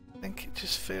 I think it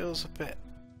just feels a bit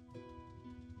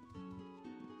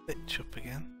lich up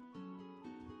again.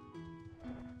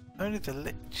 Only the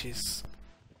lich is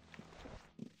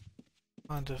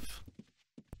kind of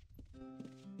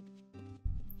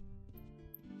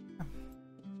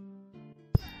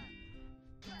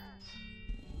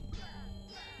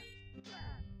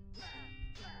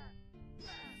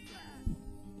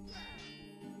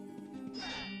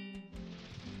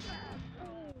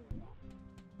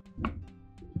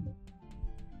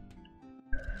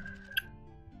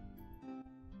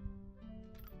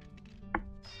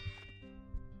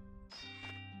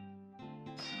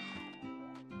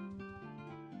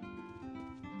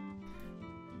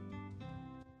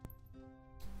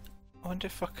I wonder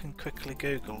if I can quickly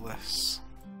Google this.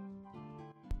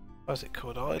 What is it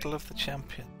called? Idol of the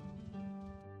Champion.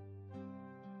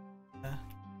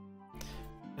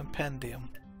 Compendium.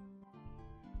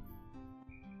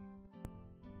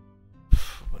 I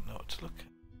wouldn't know what to look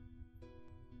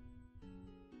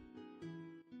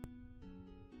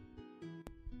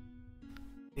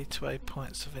at. E2A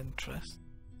points of interest.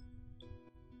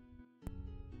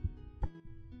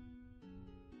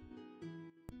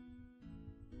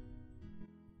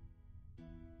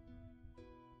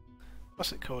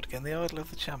 What's it called again? The Idol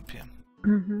of the Champion.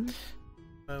 Mm-hmm.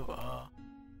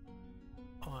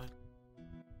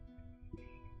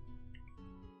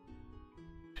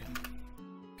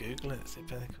 Google it, see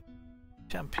if anything.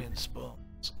 Champion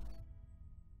Sports.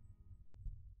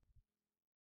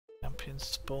 Champion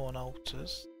Spawn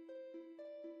Altars.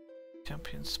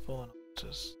 Champion Spawn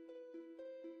Altars.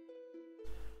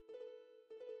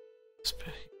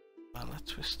 Valor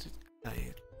Twisted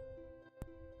Glade.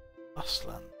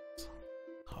 Mossland.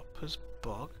 Hopper's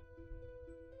Bog.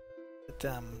 The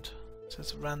Damned. It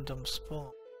says random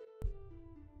spawn.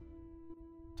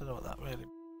 Don't know what that really means.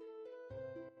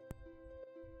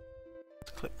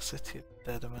 Let's click City of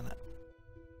the Dead a minute.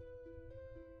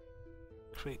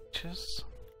 Creatures.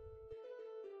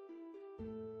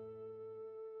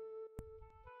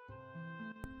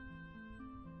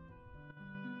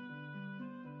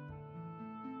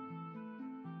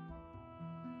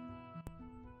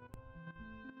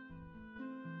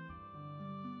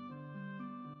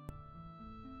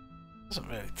 Doesn't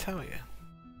really tell you.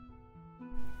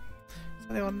 Does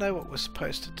anyone know what we're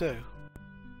supposed to do?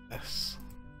 Yes.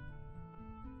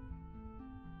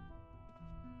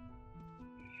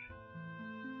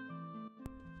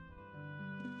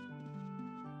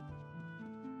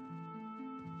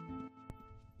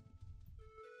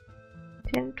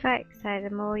 Didn't Drake say the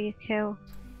more you kill,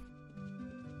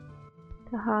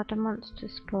 the harder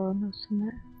monsters spawn or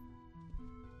something?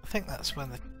 I think that's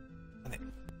when it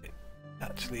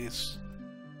actually is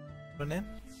running.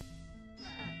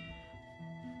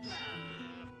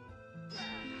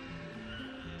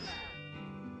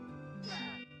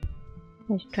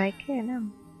 There's Drake here now.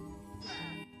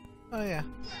 Oh yeah.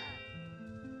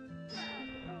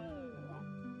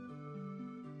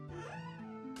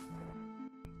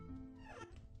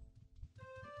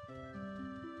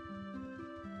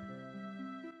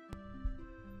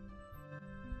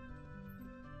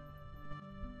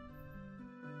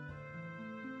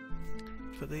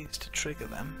 For these to trigger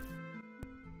them,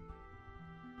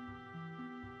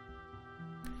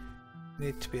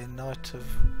 need to be a Knight of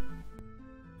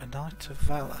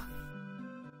Valor.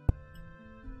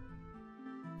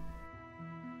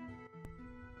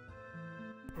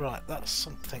 Right, that's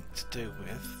something to do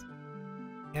with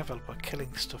level by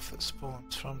killing stuff that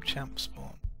spawns from champ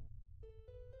spawn.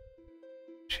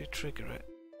 Should trigger it.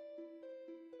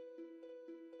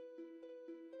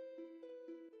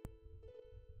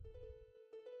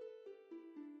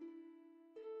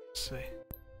 See.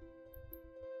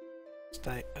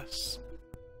 Status.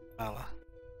 Valor.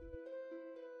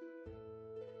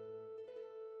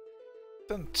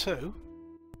 Done 2.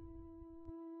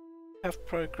 Have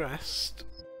progressed.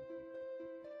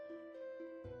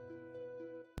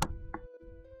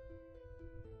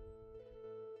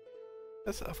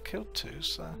 Says that I've killed 2,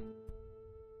 so.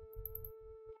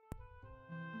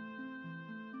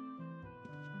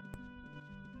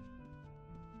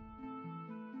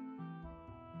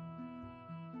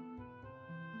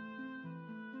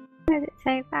 Where does it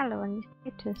say Valor on your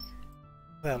status?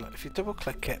 There, look, if you double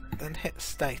click it, then hit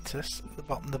status at the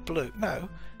bottom, the blue. No.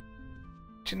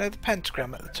 Do you know the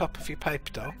pentagram at the top of your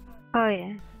paper doll? Oh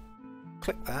yeah.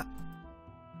 Click that.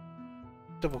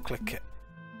 Double click it.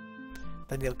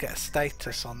 Then you'll get a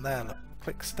status on there. Look,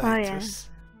 click status.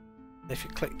 Oh, yeah. If you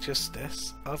click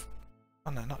justice, oh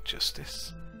no, not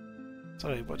justice.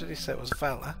 Sorry, what did he say it was?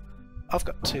 Valor. I've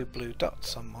got 2 blue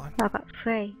dots on mine. I've got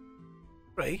 3.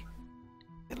 3?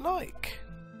 You like?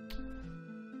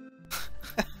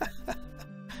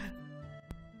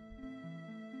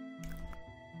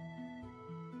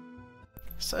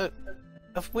 So,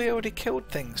 have we already killed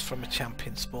things from a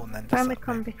champion spawn then? When we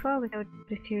come before, we killed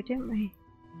a few, didn't we?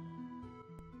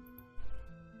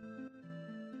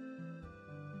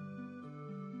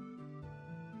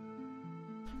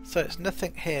 So it's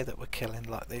nothing here that we're killing,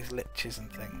 like these liches and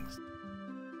things.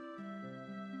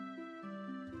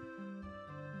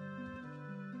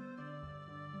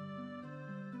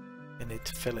 You need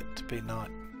to fill it to be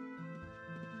night.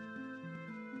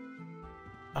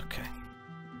 Okay.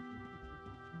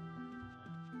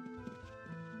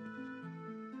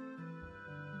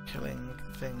 Killing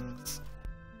things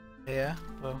here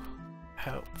will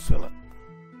help fill it.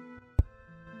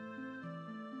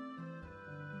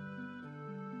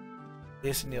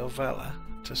 Using your Valor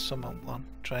to summon one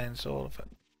drains all of it.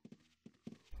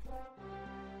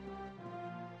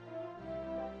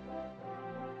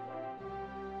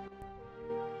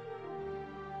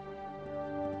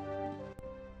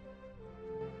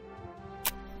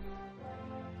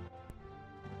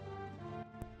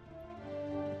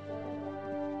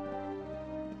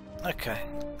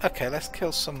 Okay, let's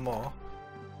kill some more.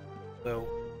 We'll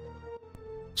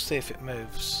see if it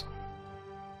moves.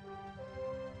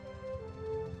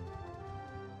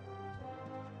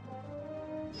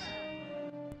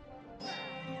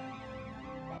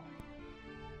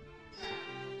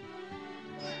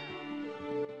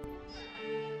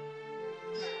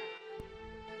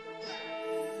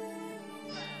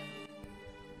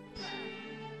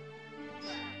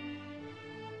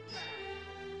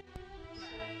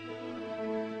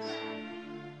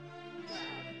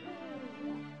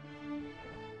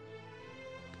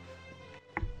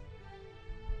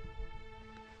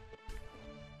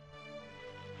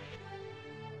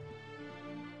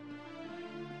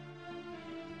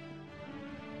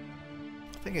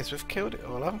 Thing is, we've killed it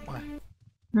all, haven't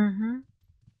we? Mm-hmm.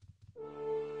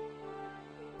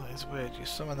 That is weird. You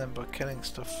summon them by killing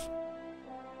stuff.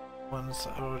 Ones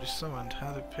that are already summoned.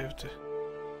 How do people do?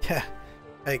 Yeah.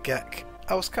 Hey, Gak.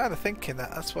 I was kind of thinking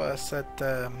that. That's why I said,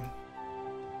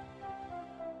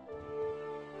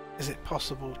 is it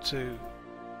possible to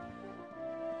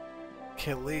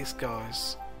kill these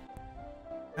guys?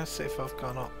 Let's see if I've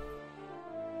gone up.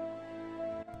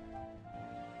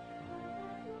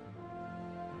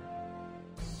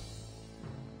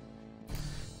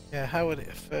 Yeah, how would it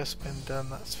have first been done?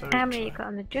 That's very How many true. you got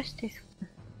on the Justice one?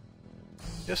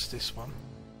 Just this one?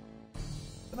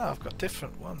 No, I've got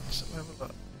different ones. Let me have a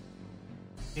look.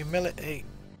 Humility,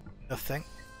 nothing.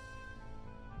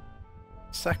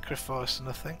 Sacrifice,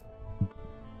 nothing.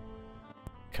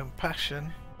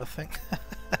 Compassion, nothing.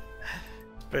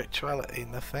 Spirituality,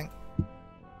 nothing.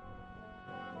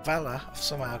 Valor, I've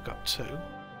somehow got 2.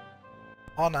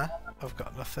 Honor, I've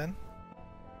got nothing.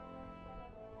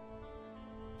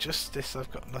 Justice,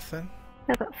 I've got nothing.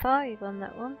 I've got 5 on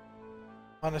that one.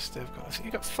 Honesty, I've got nothing.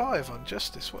 You got 5 on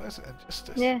Justice. What is it in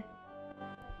Justice? Yeah.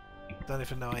 Don't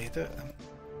even know how you do it then.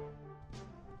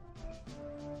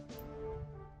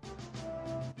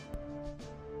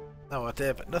 No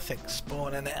idea, but nothing's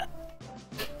spawning it.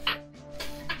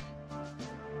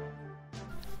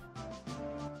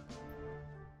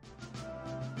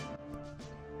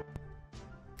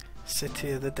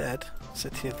 City of the Dead,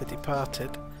 City of the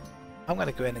Departed. I'm going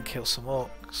to go in and kill some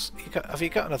orcs. Have you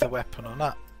got another weapon or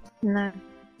not? No.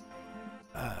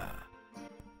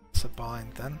 It's a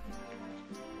bind then.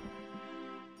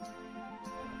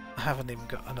 I haven't even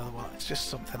got another one. It's just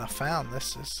something I found.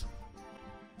 This is.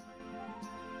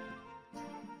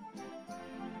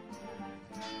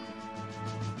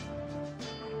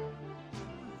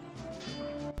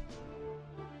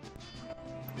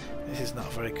 This is not a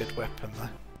very good weapon though.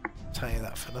 I'll tell you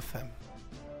that for nothing.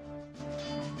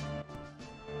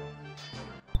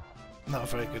 Not a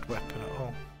very good weapon at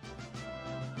all.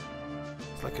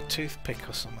 It's like a toothpick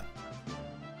or something.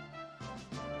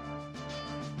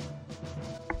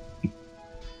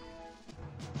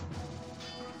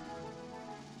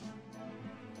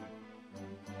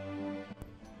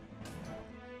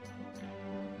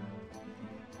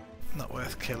 Not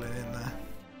worth killing in there.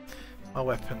 My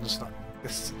weapon's not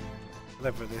this.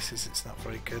 Whatever this is, it's not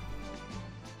very good.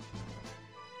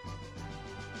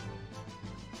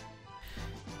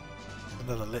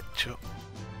 Another lich up.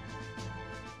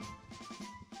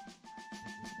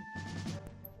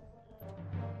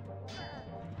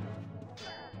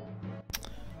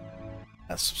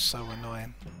 That's so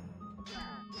annoying.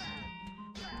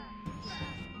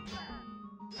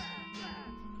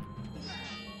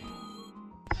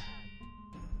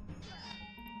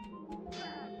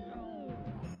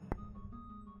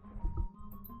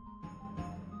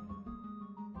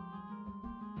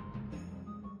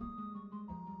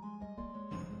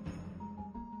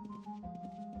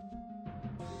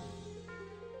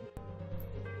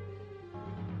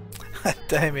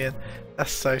 Damien,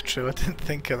 that's so true. I didn't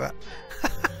think of that.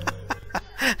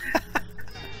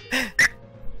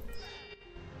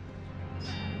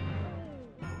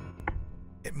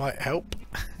 It might help.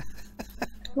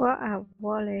 What a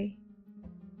wally.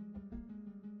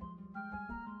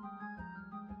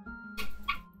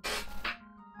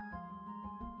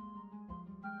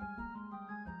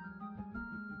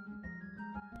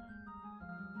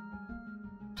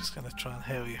 Just gonna try and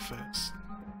heal you first.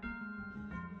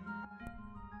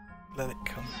 Let it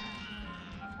come.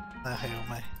 Now heal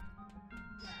me.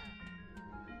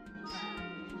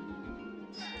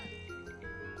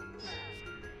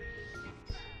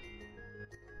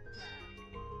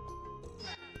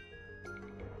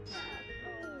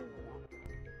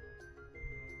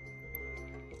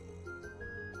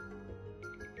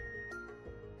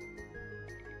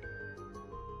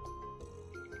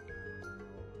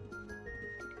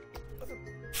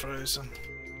 Frozen.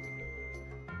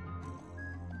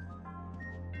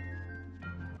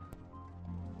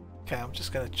 Okay, I'm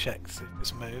just going to check to see if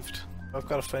it's moved. I've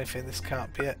got a funny feeling this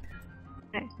can't be it.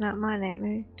 It's not mine that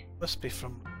moved. Must be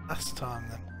from last time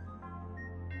then.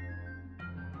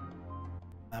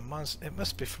 And it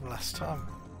must be from last time.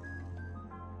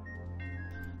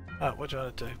 Right, what do you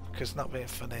want to do? Because not being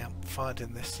funny, I'm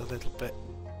finding this a little bit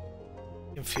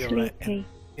infuriating. Sleepy.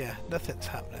 Yeah, nothing's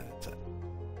happening, is it?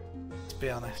 Let's be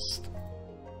honest.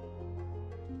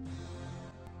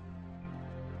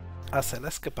 I say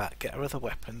let's go back, get our other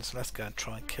weapons, and let's go and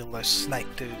try and kill those snake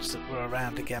dudes that were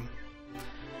around again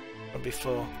from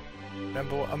before.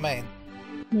 Remember what I mean?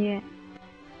 Yeah.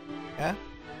 Yeah?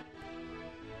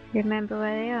 You remember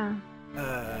where they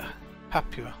are?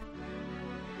 Papua.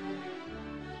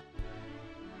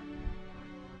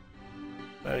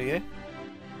 Where are you?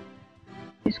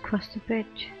 Just across the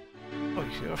bridge. Oh,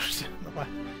 you're still on the way.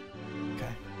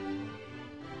 Okay.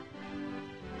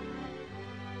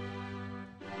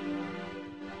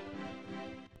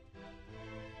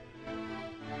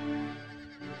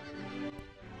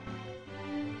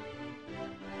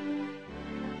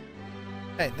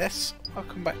 Hey Ness,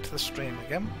 welcome back to the stream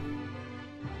again.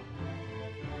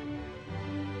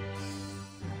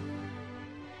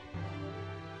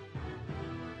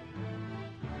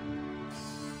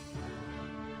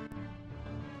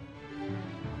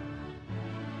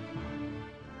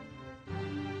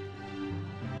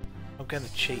 I'm gonna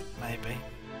cheat maybe.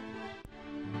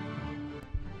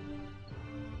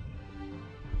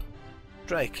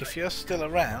 Drake, if you're still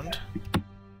around,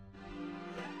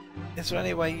 is there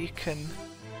any way you can...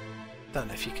 I don't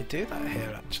know if you can do that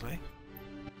here actually.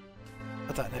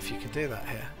 I don't know if you can do that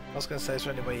here. I was going to say, is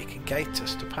there any way you can gate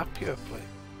us to Papua, please?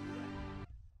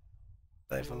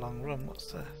 Save a long run,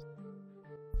 what's this?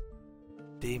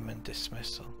 Demon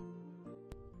dismissal.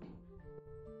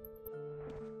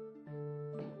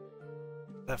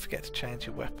 Don't forget to change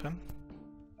your weapon.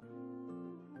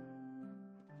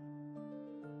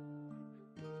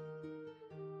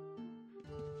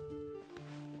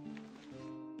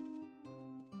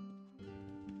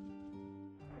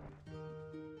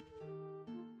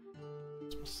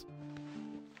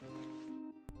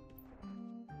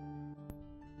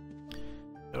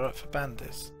 You're right for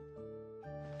bandits?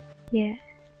 Yeah.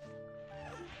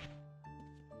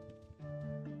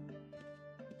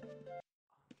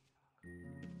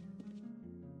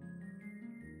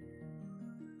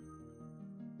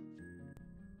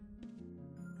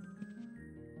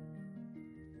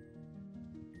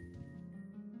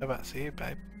 Whereabouts are you,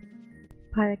 babe?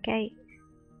 By the gate.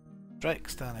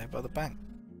 Drake's down here by the bank.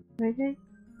 Really?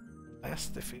 I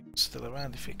asked if he was still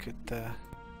around, if he could,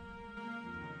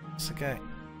 what's the gate?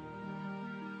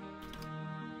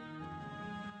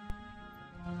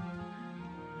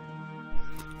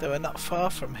 They were not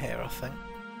far from here, I think.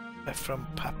 They're from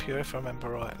Papua, if I remember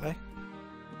rightly.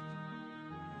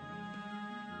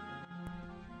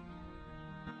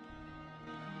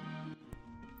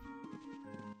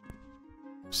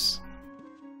 Oops.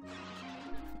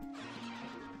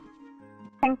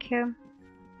 Thank you.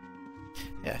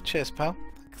 Yeah, cheers, pal.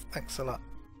 Thanks a lot.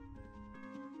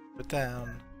 We're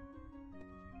down.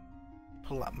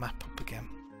 Pull that map up again.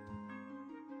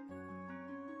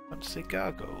 Want to see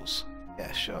gargoyles?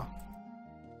 Yeah, sure.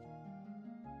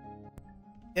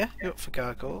 Yeah, you up for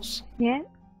gargoyles? Yeah.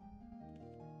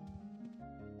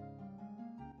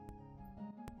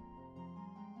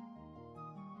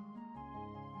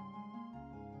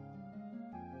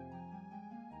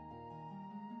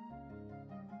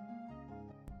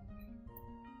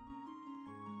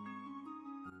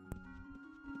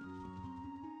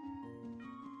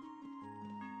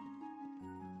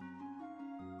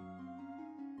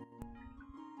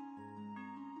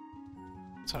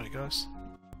 Sorry, guys.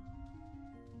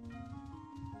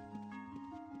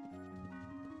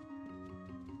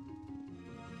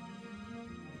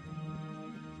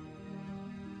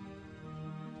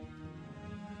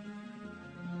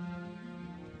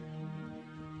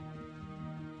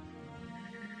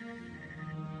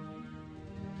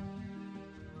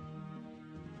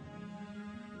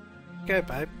 Go,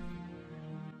 babe.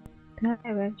 No,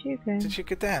 where'd you go? Did you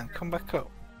go down? Come back up.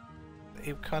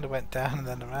 He kind of went down and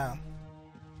then around.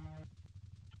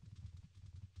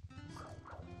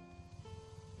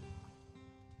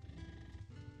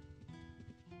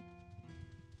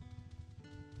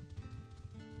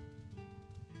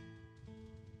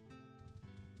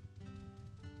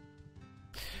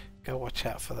 Go watch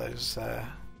out for those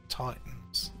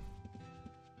titans.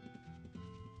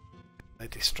 They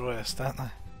destroy us, don't they?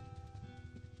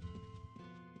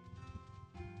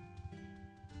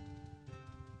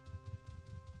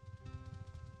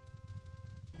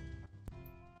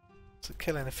 So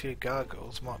killing a few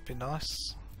gargoyles might be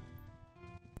nice.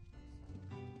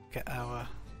 Get our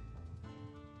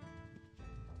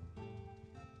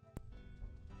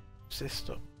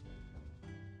sister.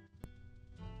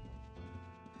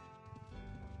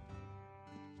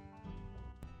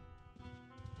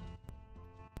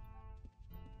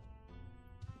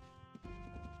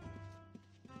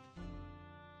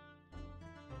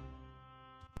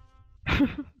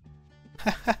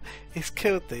 He's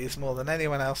killed these more than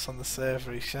anyone else on the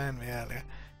server he's shown me earlier,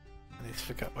 and he's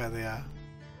forgot where they are.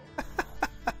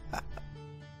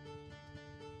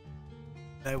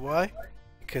 Know why?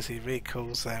 Because he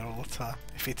recalls there all the time,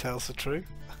 if he tells the truth.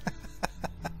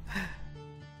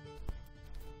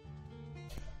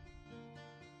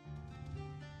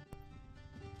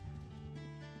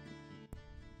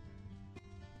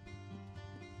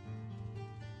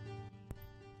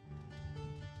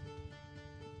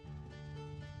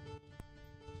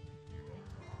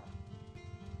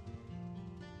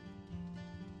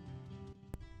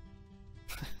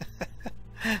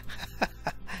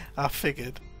 I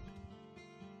figured.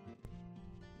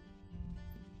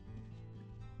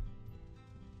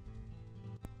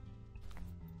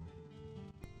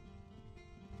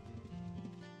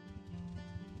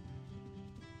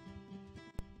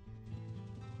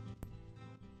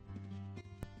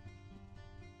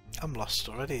 I'm lost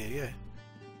already, are you?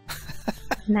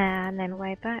 Nah, I know my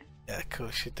way back. Yeah, of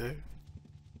course you do.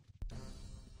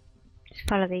 Just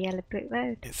follow the yellow brick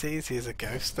road. It's easy as a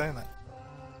ghost, don't it?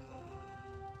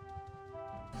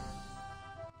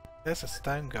 There's a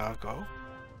stone gargoyle.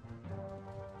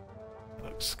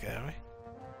 Looks scary.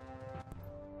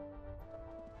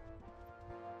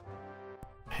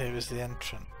 Here is the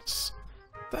entrance.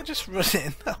 Don't just run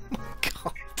in. Oh my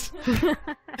god.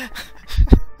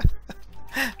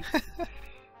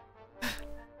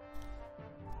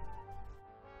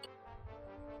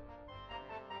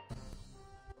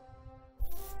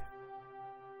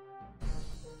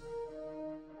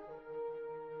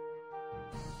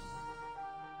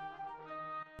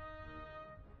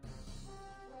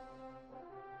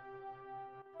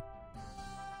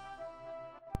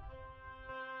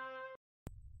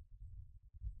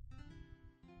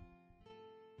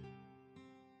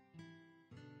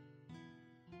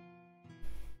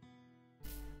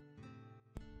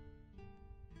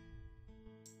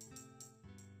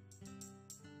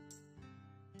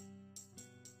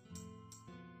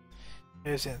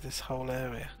 Here's in this whole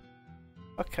area.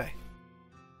 Okay.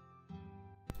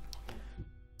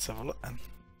 Let's have a look then.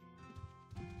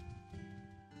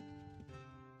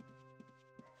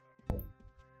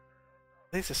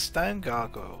 These are stone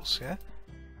gargoyles, yeah?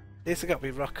 These have got to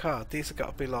be rock hard. These have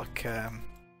got to be like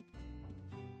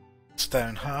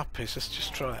stone harpies. Let's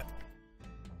just try it.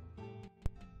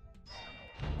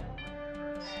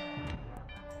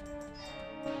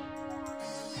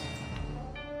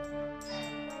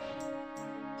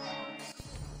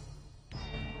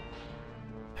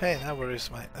 Hey, no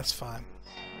worries, mate. That's fine.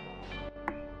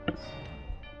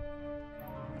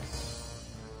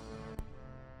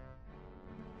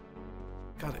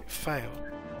 God, it failed.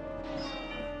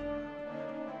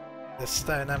 There's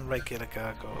stone and regular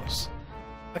gargoyles.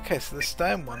 Okay, so the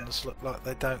stone ones look like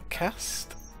they don't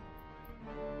cast.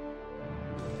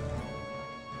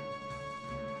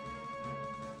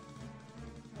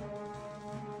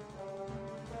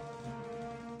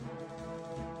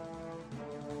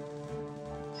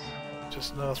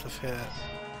 Just north of here.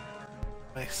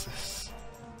 Oasis.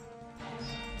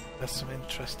 There's some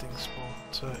interesting spawn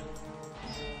too.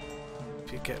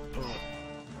 If you get bored.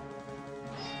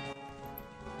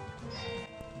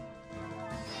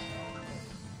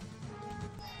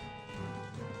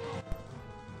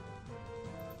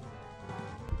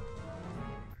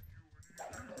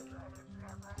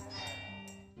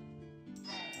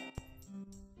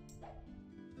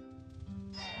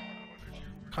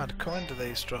 What kind of coin do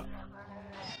these drop?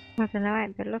 I don't know, I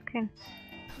ain't been looking.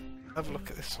 Have a look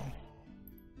at this one.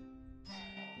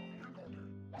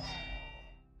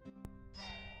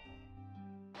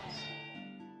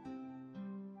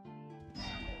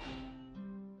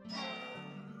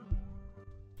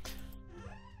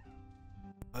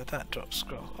 they don't drop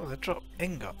scrolls. Oh, they drop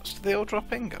ingots. Do they all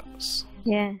drop ingots?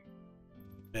 Yeah.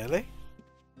 Really?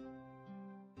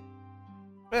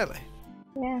 Really?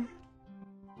 Yeah.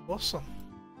 Awesome.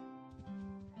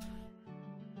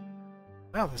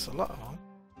 Wow, there's a lot of them.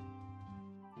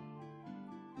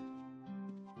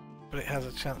 But it has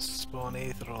a chance to spawn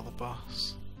either or the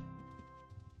boss.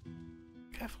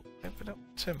 Careful, don't put up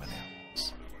too many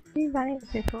others. You ran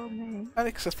it before me.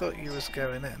 Only because I thought you was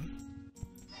going in.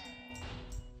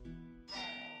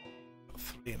 Got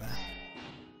 3 now.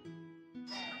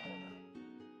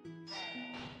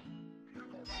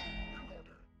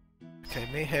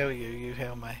 Okay, me heal you, you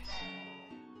heal me.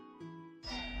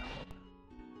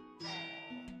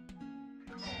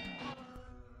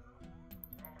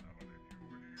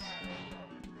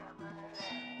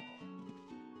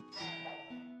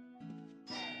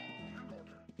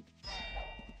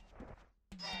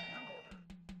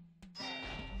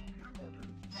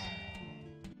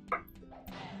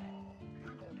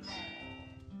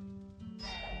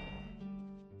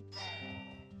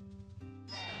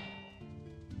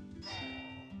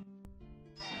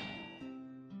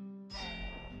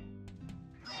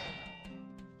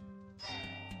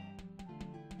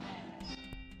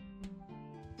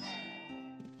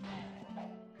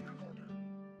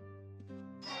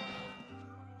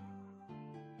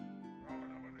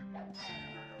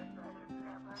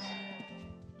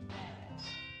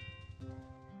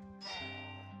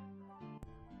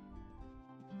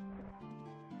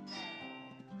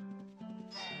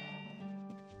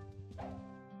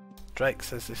 Drake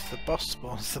says if the boss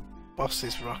spawns, the boss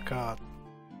is rock hard.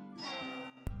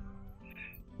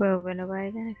 We'll run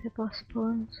away then if the boss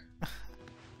spawns.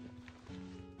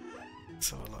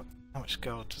 Let's have a look. How much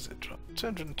gold does it drop?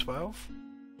 212?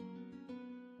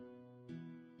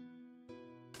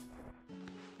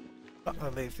 Not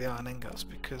going to leave the iron ingots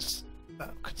because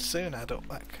that could soon add up.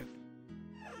 That could.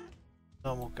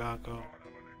 Normal gargoyle.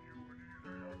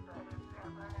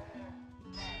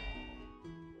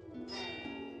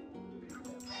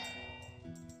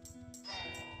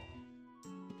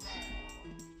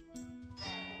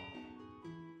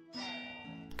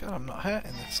 God, I'm not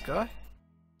hurting this guy.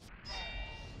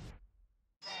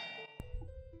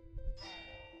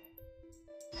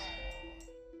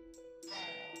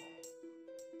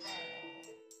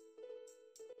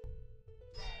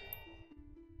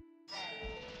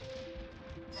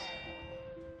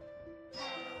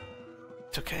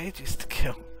 Took ages to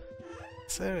kill.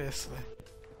 Seriously.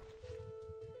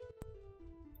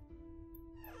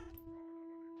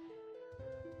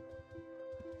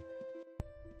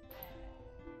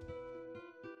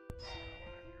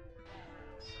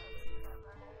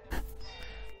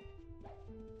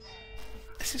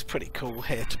 This is pretty cool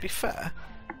here, to be fair.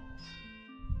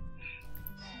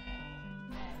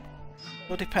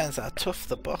 Well, depends how tough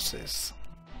the boss is.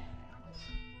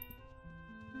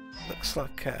 Looks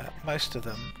like most of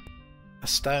them are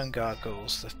stone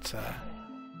gargoyles that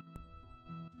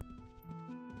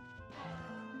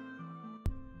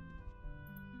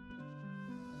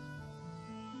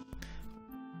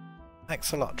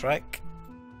Thanks a lot, Drake.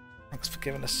 Thanks for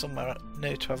giving us somewhere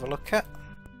new to have a look at.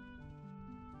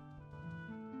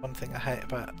 One thing I hate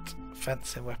about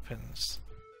fencing weapons,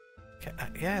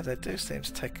 yeah, they do seem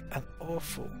to take an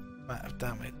awful amount of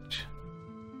damage.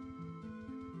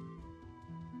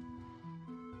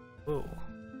 Ooh,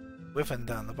 wyvern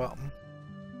down the bottom.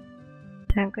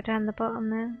 Don't go down the bottom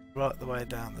there. Right the way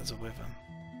down there's a wyvern.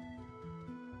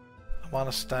 I'm on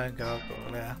a stone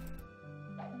gargoyle, yeah.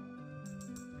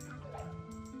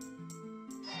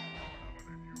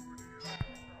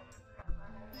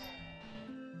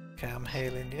 Okay, I'm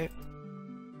healing you.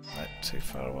 Not too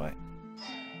far away.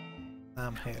 Now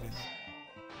I'm healing you.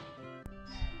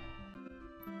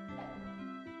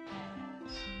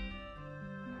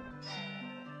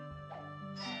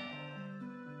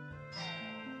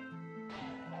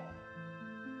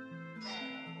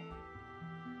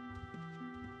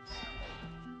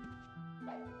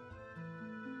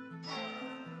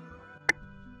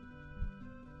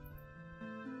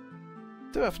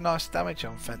 Do have nice damage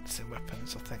on fencing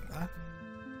weapons, I think, though.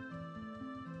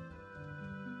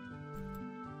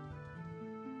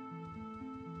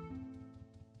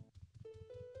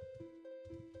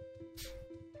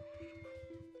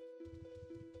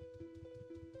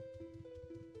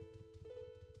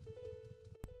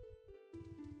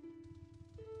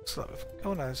 Looks like we've...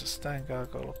 Oh no, there's a stone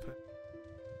gargoyle up here.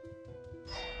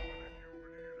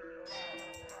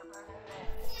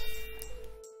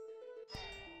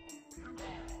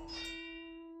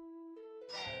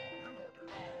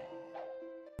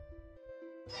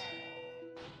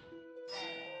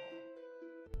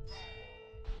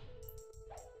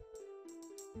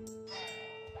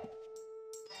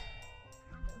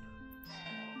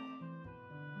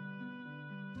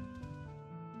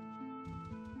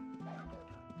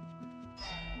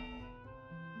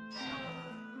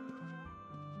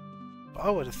 I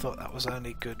would have thought that was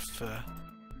only good for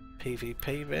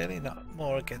PvP really, not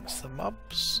more against the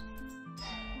mobs.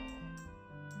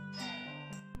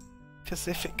 Because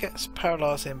if it gets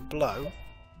paralysing blow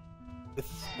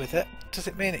with it, does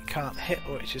it mean it can't hit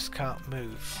or it just can't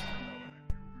move?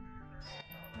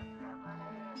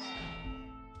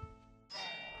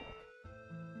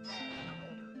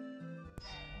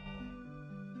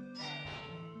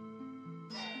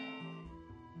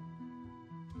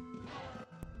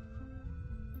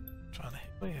 Trying to hit,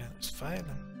 oh yeah, it's failing.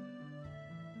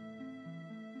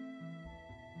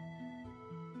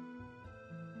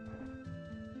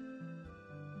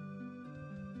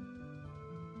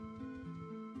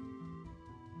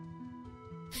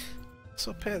 It's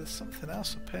up here, there's something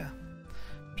else up here.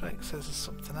 Drake says there's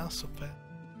something else up here.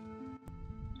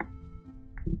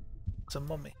 There's a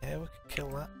mummy here, we could kill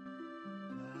that.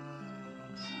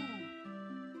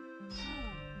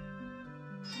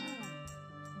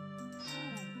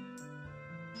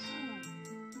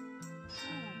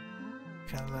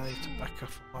 Can allow you to back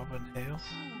off a mob and heal.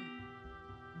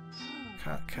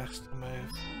 Can't cast a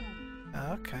move.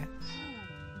 Oh, okay.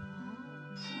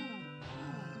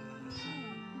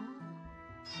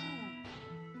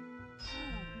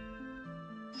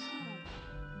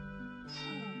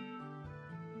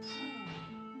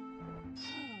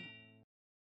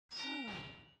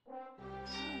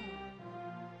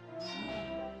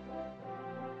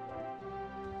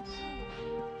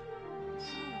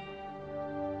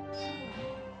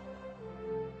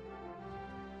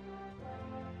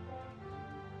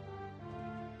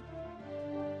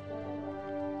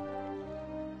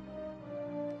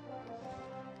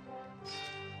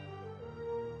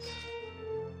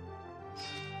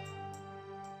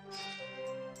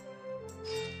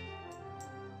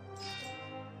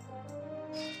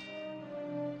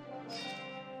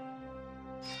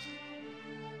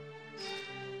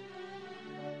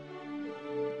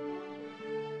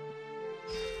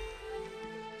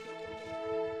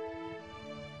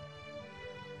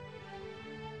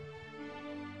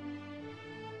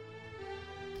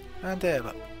 And there,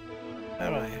 look.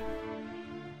 Where are you?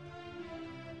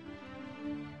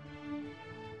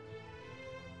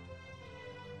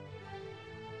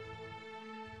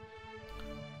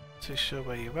 Too sure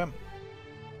where you went.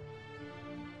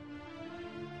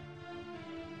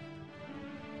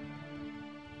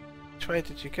 Which way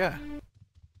did you go?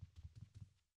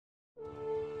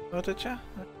 Oh, did you?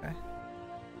 Okay.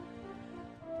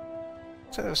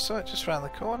 So there's something just round the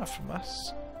corner from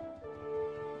us.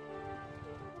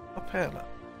 Up here, look.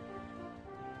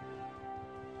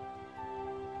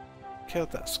 Killed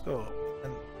that scorp,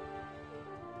 and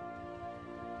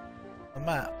the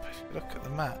map, if you look at the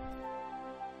map,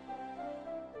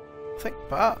 I think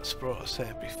Bart's brought us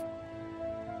here before.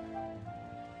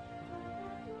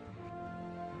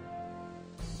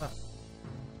 No.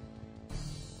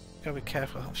 Gotta be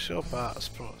careful, I'm sure Bart's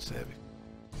brought us here before.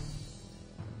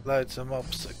 Loads of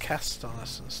mobs that cast on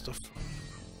us and stuff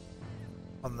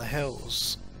on the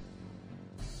hills.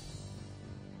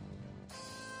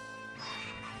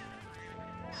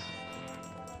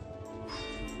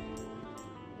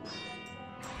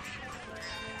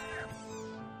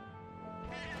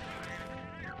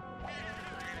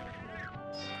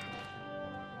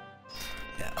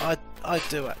 I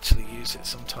do actually use it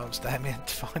sometimes, Damien,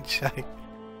 to find shade.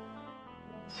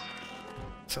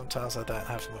 Sometimes I don't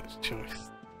have much choice.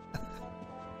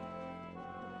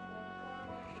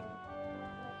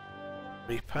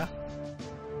 Reaper.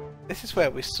 This is where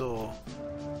we saw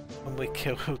when we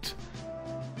killed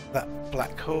that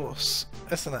black horse,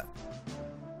 isn't it?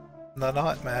 The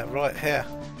nightmare right here.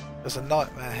 There's a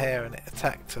nightmare here and it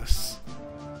attacked us.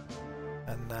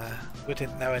 And we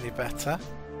didn't know any better.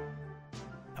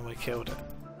 And we killed it.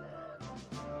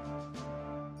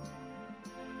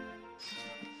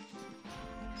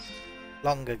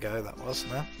 Long ago that was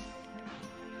now.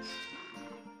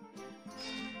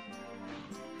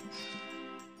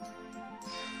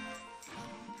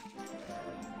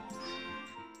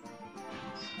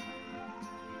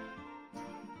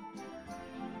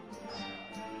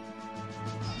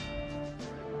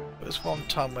 It was one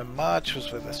time when Marge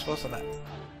was with us, wasn't it?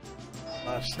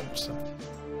 Marge Simpson.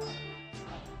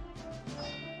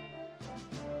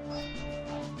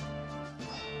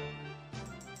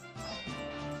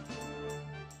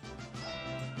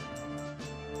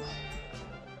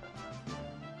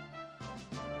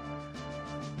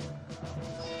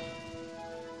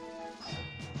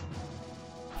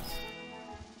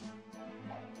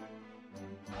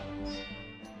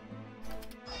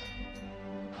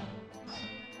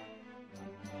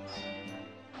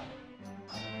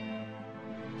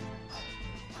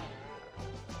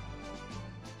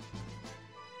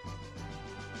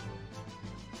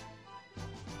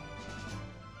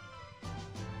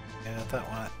 Yeah, I don't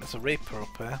want it. There's a Reaper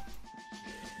up here.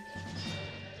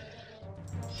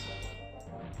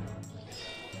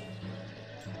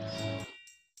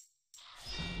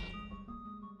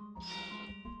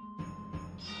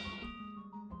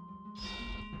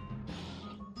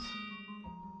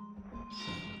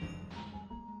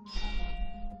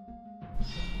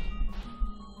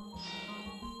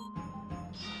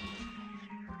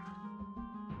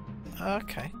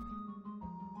 Okay.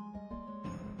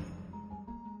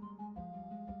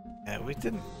 Yeah, we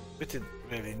didn't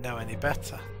really know any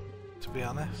better, to be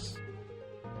honest.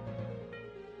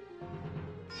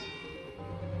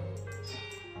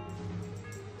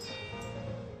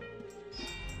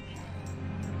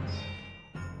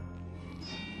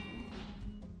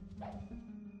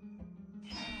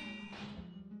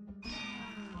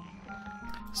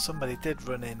 Somebody did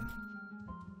run in,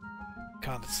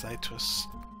 kind of say to us,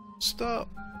 "Stop!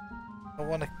 I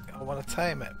want to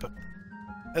tame it," but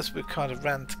as we kind of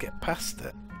ran to get past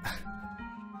it,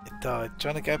 it died. Do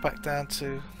you want to go back down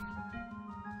to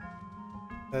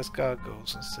those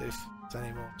gargoyles and see if there's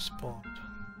any more spawned?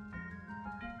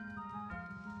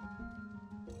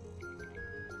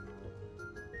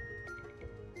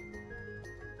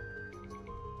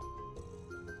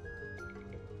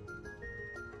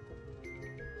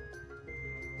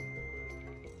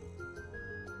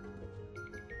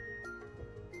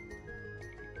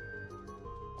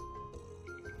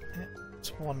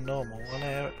 It's one normal one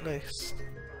here at least.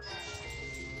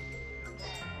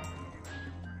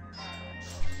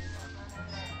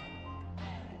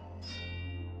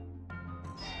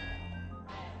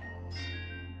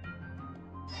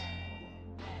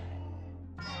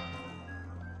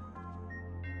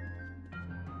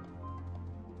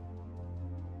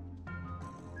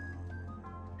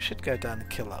 Should go down and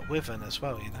kill that wyvern as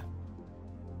well, you know.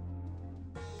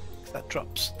 That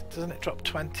drops, doesn't it drop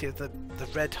 20 of the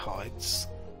red hides?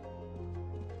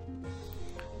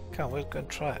 Come on, we're going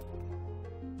to try it.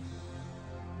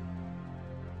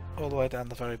 All the way down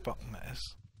the very bottom it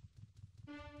is.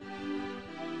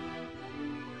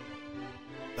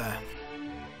 There.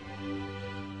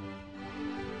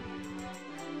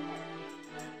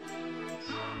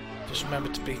 Just remember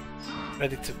to be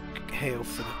ready to heal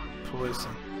for the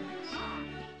poison.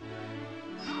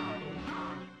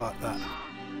 Like that.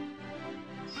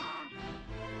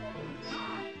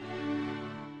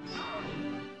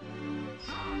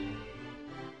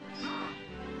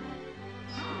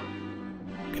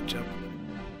 Good job.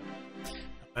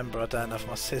 Remember, I don't have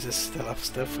my scissors still. I've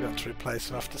still forgot to replace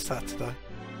them after Saturday.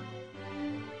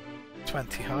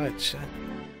 20 hides, yeah.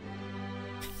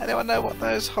 Anyone know what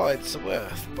those hides are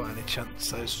worth by any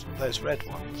chance? Those red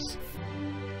ones.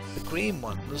 The green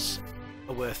ones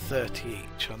are worth 30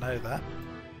 each. I know that.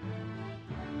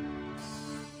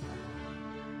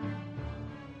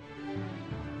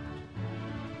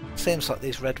 Seems like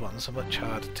these red ones are much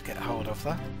harder to get hold of,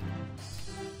 though.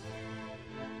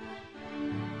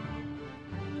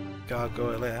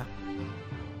 Gargoyle here.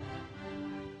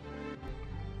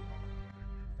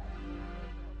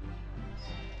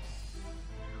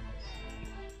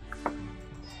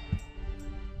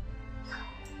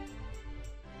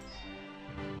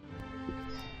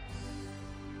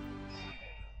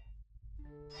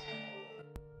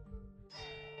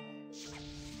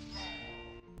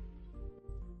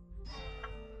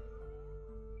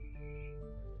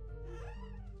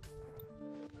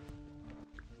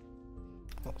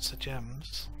 Lots of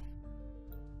gems.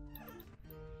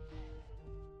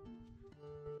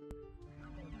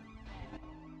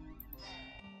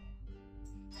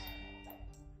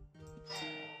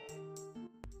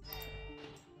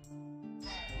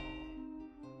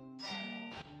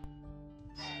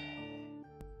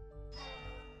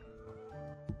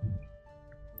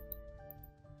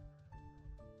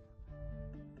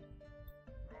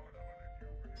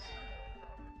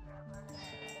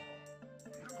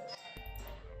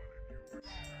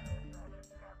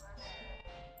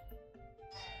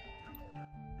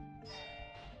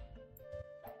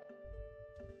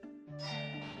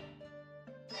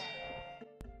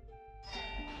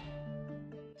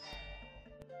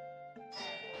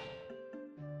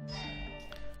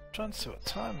 Trying to see what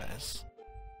time it is.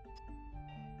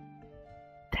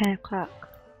 10 o'clock.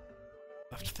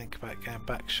 We'll have to think about going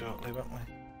back shortly, won't we?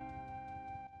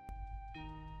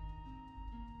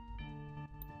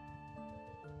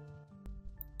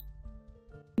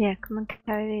 Yeah, come and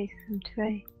carry these, some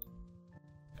tray.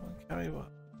 Come on, carry what?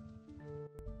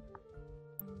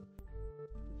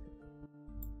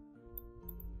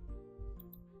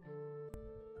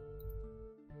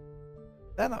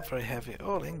 They're not very heavy at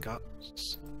all,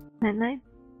 ingots. Don't they?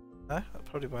 No, that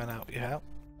probably won't help you out.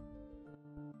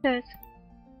 Good.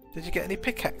 Did you get any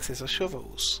pickaxes or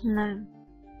shovels? No.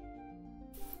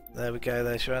 There we go,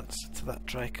 there's your answer to that,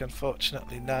 Drake.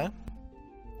 Unfortunately, no.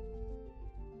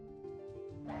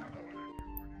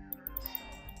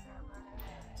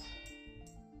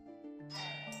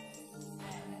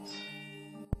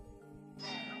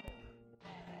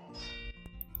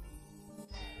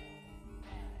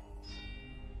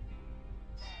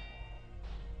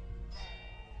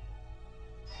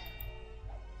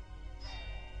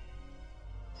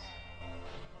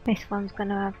 This one's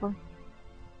gonna have one.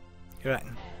 You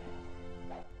reckon?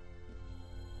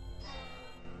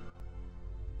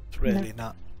 It's really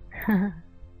not.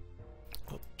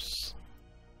 Oops.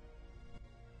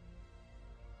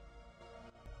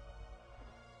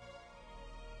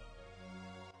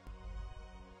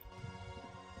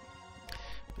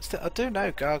 But still, I do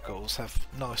know gargoyles have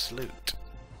nice loot.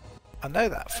 I know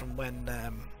that from when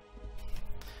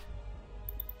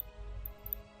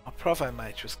our Provo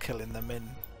mage was killing them in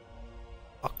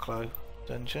Oklo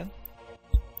dungeon.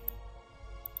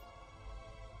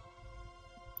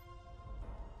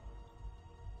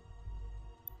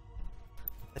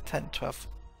 They tend to have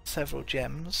several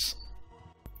gems,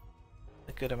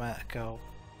 a good amount of gold.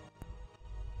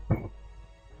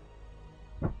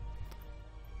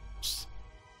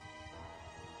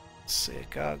 See a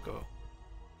gargoyle.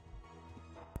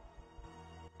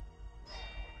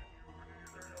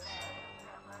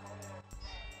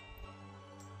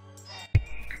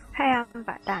 Hey, I'm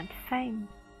back down to fame.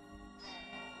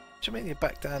 What do you mean you're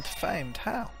back down to famed?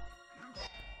 How?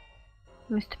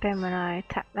 Must have been when I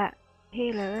attacked that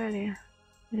healer earlier.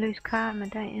 You lose karma,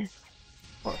 don't you?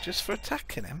 What, just for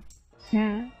attacking him?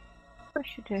 Yeah. Of course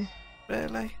you do.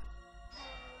 Really?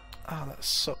 Oh, that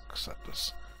sucks. That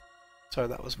was... Sorry,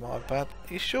 that was my bad.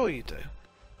 Are you sure you do? Yeah,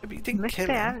 but you didn't Must kill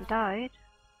be, I him. haven't died.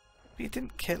 But you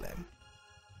didn't kill him.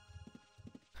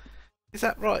 Is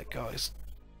that right, guys?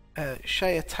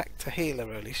 Shay attacked a healer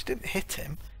early. She didn't hit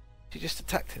him. She just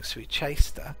attacked him, so he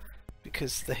chased her.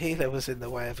 Because the healer was in the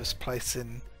way of us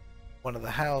placing one of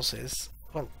the houses.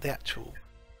 Well, the actual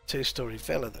two-storey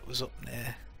villa that was up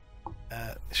near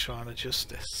the Shrine of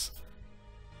Justice.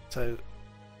 So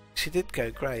she did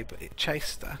go grey, but it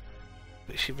chased her.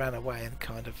 But she ran away and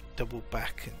kind of doubled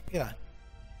back, and you know.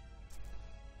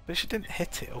 But she didn't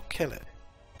hit it or kill it.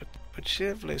 But she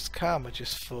have lost karma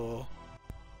just for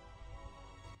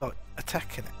like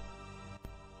attacking it.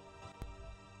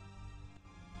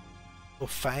 Or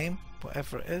fame,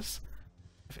 whatever it is.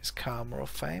 If it's karma or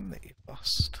fame that you've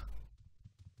lost.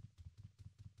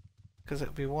 Because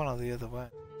it'll be one or the other way.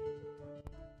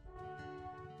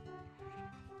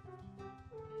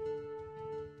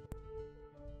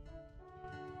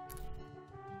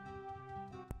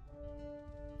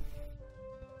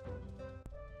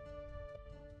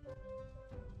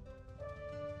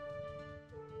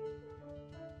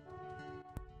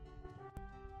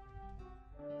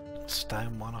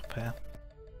 Stone one up here.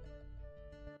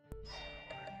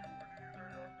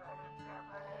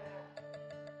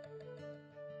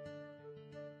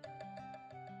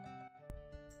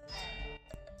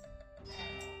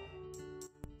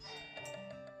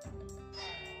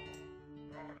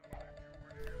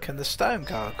 Can the stone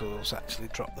gargoyles actually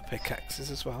drop the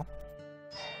pickaxes as well?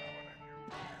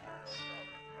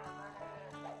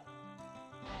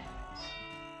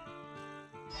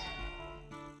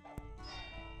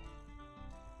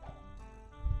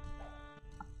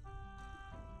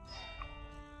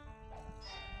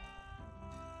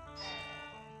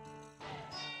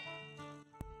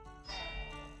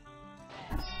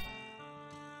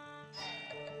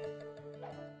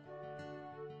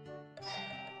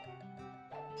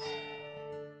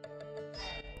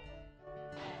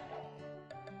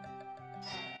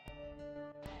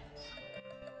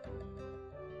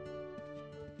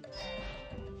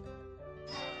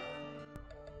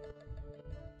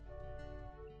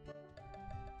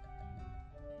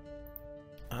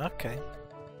 Okay.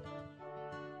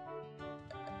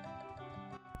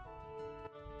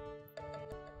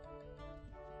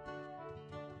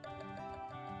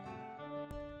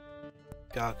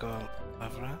 Gargoyle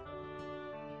over there.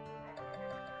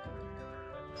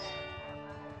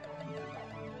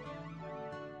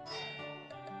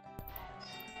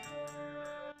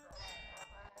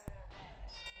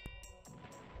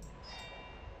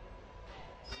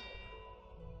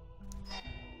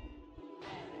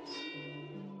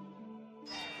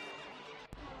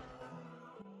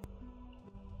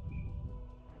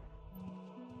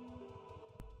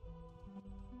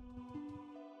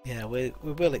 Yeah, we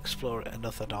will explore it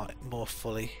another night more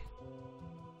fully,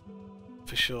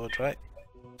 for sure, Drake.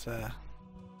 But, oh,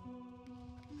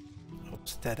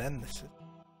 it's a dead end. This is.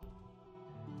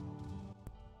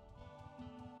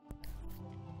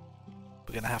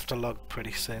 We're going to have to log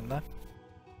pretty soon though.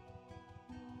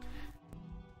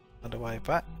 On the way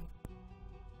back.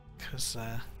 Because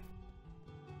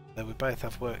we both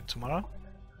have work tomorrow.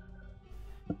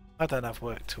 I don't have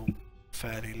work till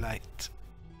fairly late.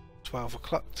 12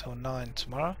 o'clock till 9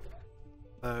 tomorrow.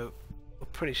 So we're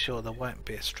pretty sure there won't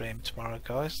be a stream tomorrow,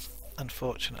 guys.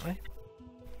 Unfortunately.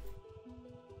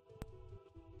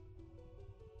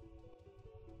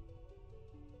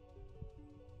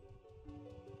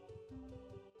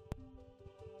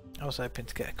 I was hoping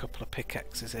to get a couple of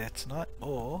pickaxes here tonight,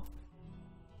 or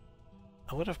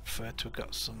I would have preferred to have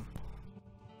got some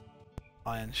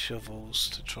iron shovels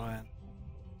to try and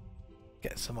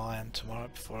get some iron tomorrow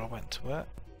before I went to work.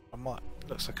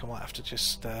 Looks like I might have to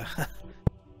just do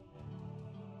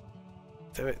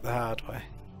it the hard way.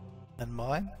 And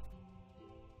mine?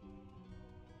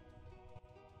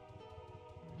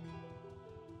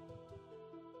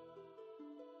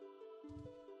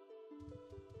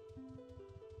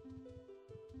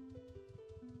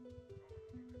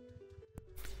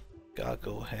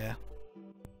 Gargoyle here.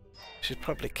 Should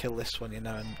probably kill this one, you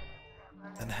know,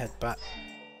 and head back.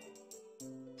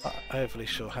 Not overly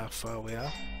sure how far we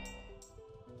are.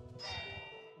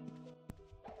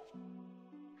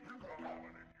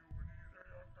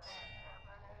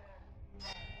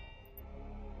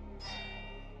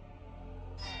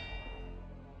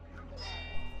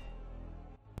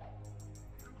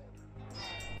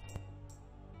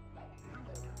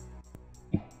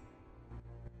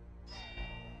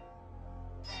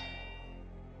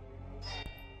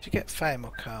 Do you get fame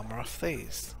or karma off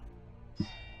these?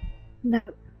 No.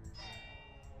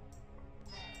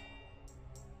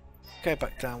 Go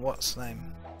back down what's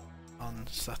name on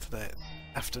Saturday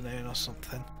afternoon or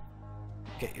something.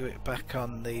 Get you it back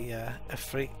on the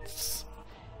Efreets.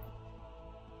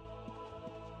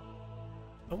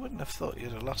 I wouldn't have thought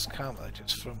you'd have lost karma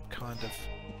just from kind of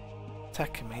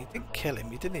attacking me. You didn't kill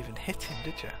him, you didn't even hit him,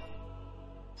 did you?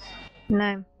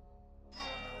 No.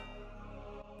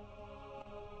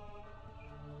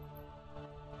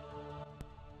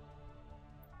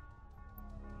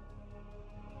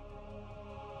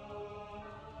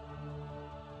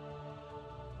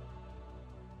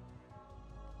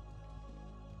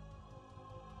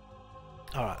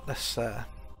 Alright, let's I'm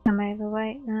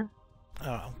overweight now.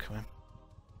 alright, I'm coming.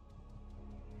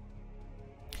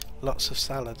 Lots of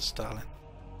salads, darling.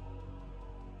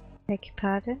 Beg your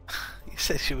pardon? You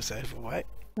said she was overweight.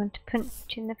 Want to punch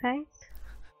in the face?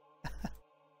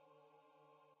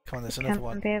 Come on, there's another Can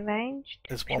one. be arranged.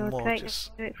 There's Sure, one more, Drake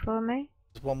just will do it for me.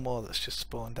 there's one more that's just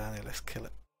spawned down here, let's kill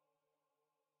it.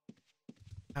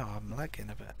 Oh, I'm lagging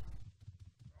a bit.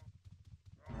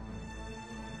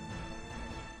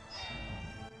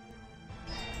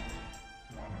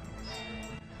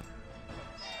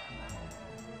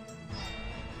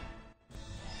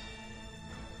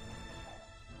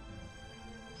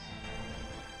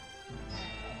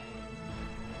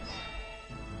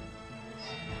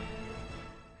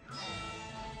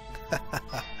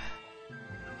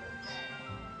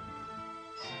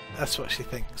 That's what she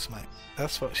thinks, mate.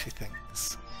 That's what she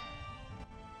thinks.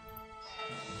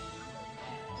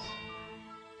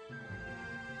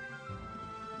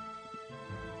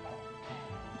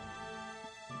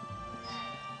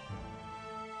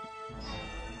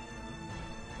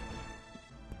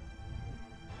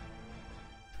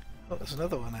 Oh, there's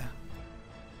another one here.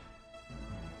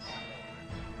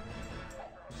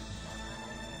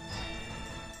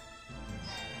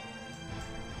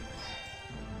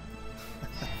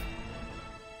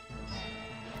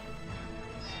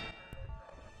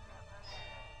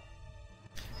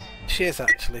 She is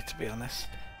actually, to be honest.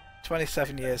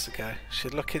 27 years ago,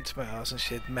 she'd look into my eyes and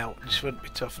she'd melt and she wouldn't be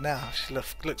tough. Now, she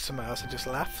looks in my eyes and just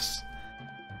laughs.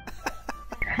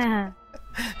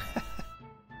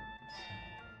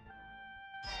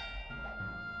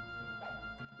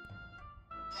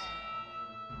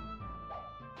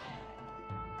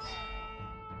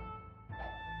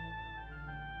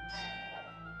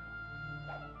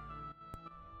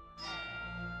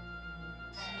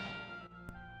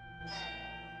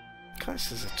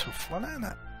 This is a tough one, isn't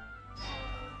it?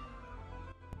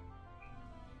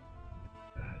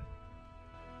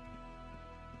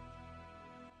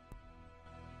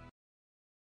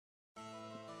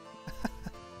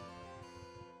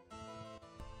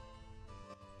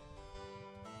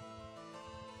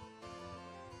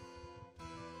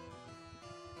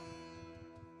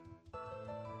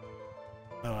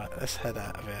 Alright, let's head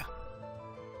out of here.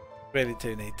 Really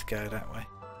do need to go, don't we?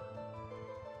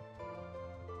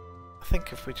 I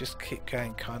think if we just keep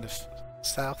going kind of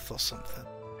south or something.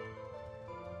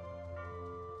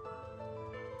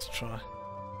 Let's try.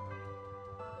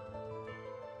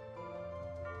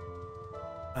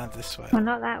 And this way. Well,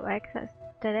 not that way, because that's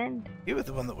dead end. You were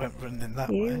the one that went running that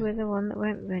You way. were the one that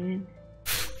went running.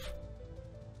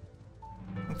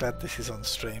 I'm glad this is on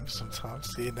stream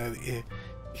sometimes, so you know that you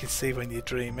can see when you're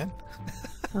dreaming.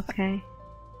 Okay.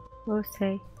 We'll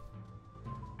see.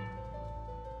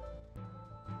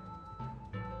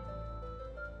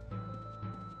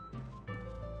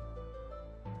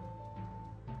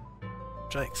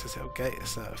 Drake says he'll gate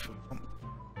us out if we want.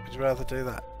 Would you rather do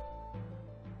that?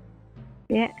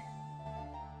 Yeah.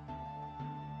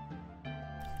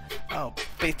 Oh,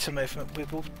 beta movement. We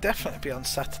will definitely be on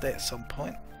Saturday at some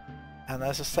point. And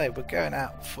as I say, we're going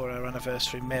out for our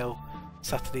anniversary meal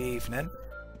Saturday evening.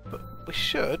 But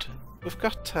we've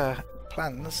got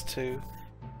plans to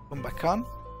come back on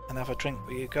and have a drink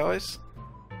with you guys.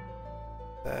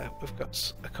 We've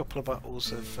got a couple of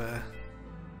bottles of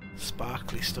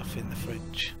sparkly stuff in the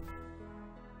fridge.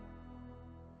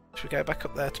 Should we go back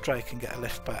up there to Drake and get a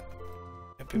lift back?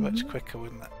 It'd be much quicker,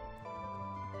 wouldn't it?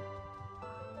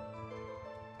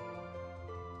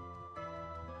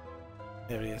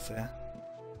 Here he is there.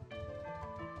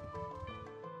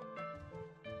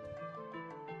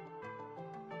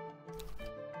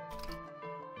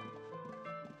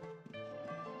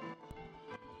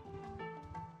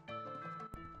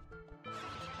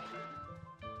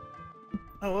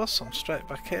 Oh, awesome, straight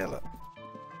back here, look.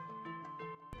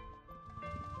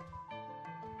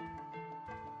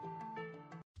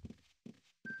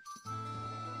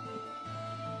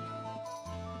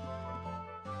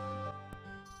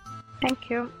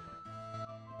 Thank you.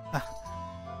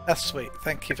 That's sweet,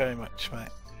 thank you very much, mate.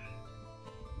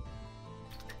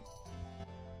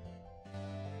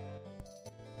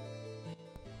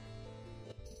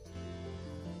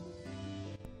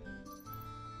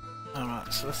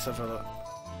 Alright, so let's have a look.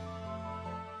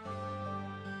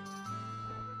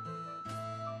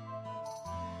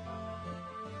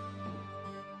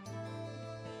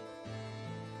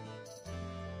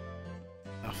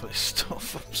 Half of this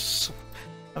stuff,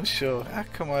 I'm sure. How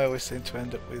come I always seem to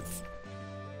end up with...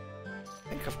 I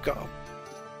think I've got a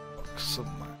box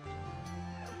somewhere.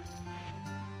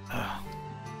 Oh.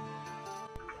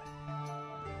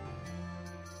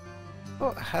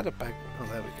 Oh, I had a bag. Oh,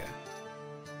 there we go.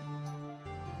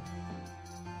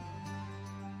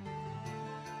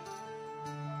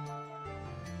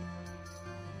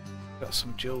 Got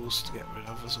some jewels to get rid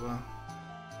of as well.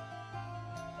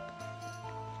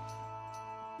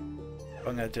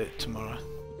 I'm going to do it tomorrow.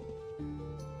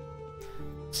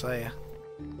 So yeah.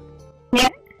 Yeah.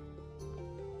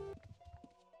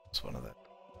 It's one of them.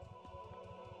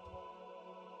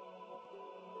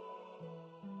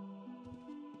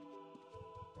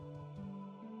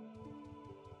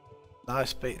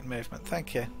 Nice beating movement,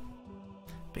 thank you.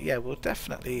 But yeah, we'll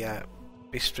definitely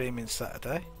be streaming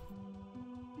Saturday.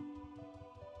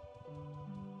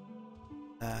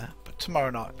 But tomorrow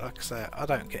night, like I say, I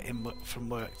don't get in from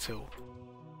work till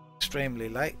extremely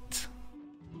late.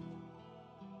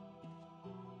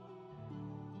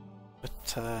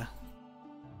 But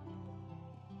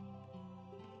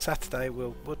Saturday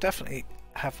we'll definitely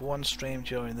have one stream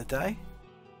during the day,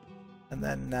 and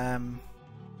then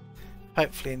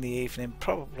hopefully in the evening,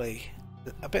 probably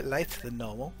a bit later than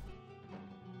normal.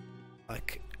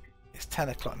 Like, it's 10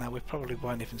 o'clock now, we probably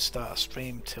won't even start a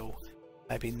stream till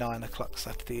maybe 9 o'clock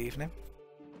Saturday evening.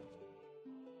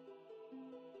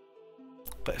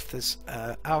 But if there's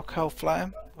alcohol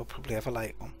flowing, we'll probably have a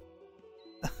late one.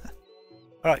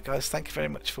 Alright guys, thank you very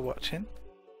much for watching,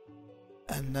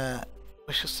 and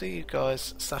we shall see you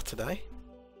guys Saturday.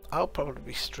 I'll probably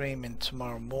be streaming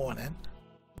tomorrow morning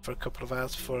for a couple of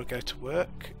hours before I go to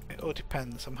work. It all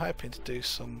depends. I'm hoping to do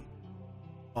some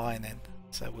mining,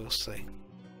 so we'll see.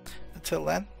 Until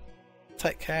then,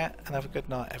 take care and have a good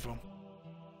night everyone.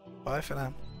 Bye for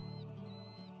now.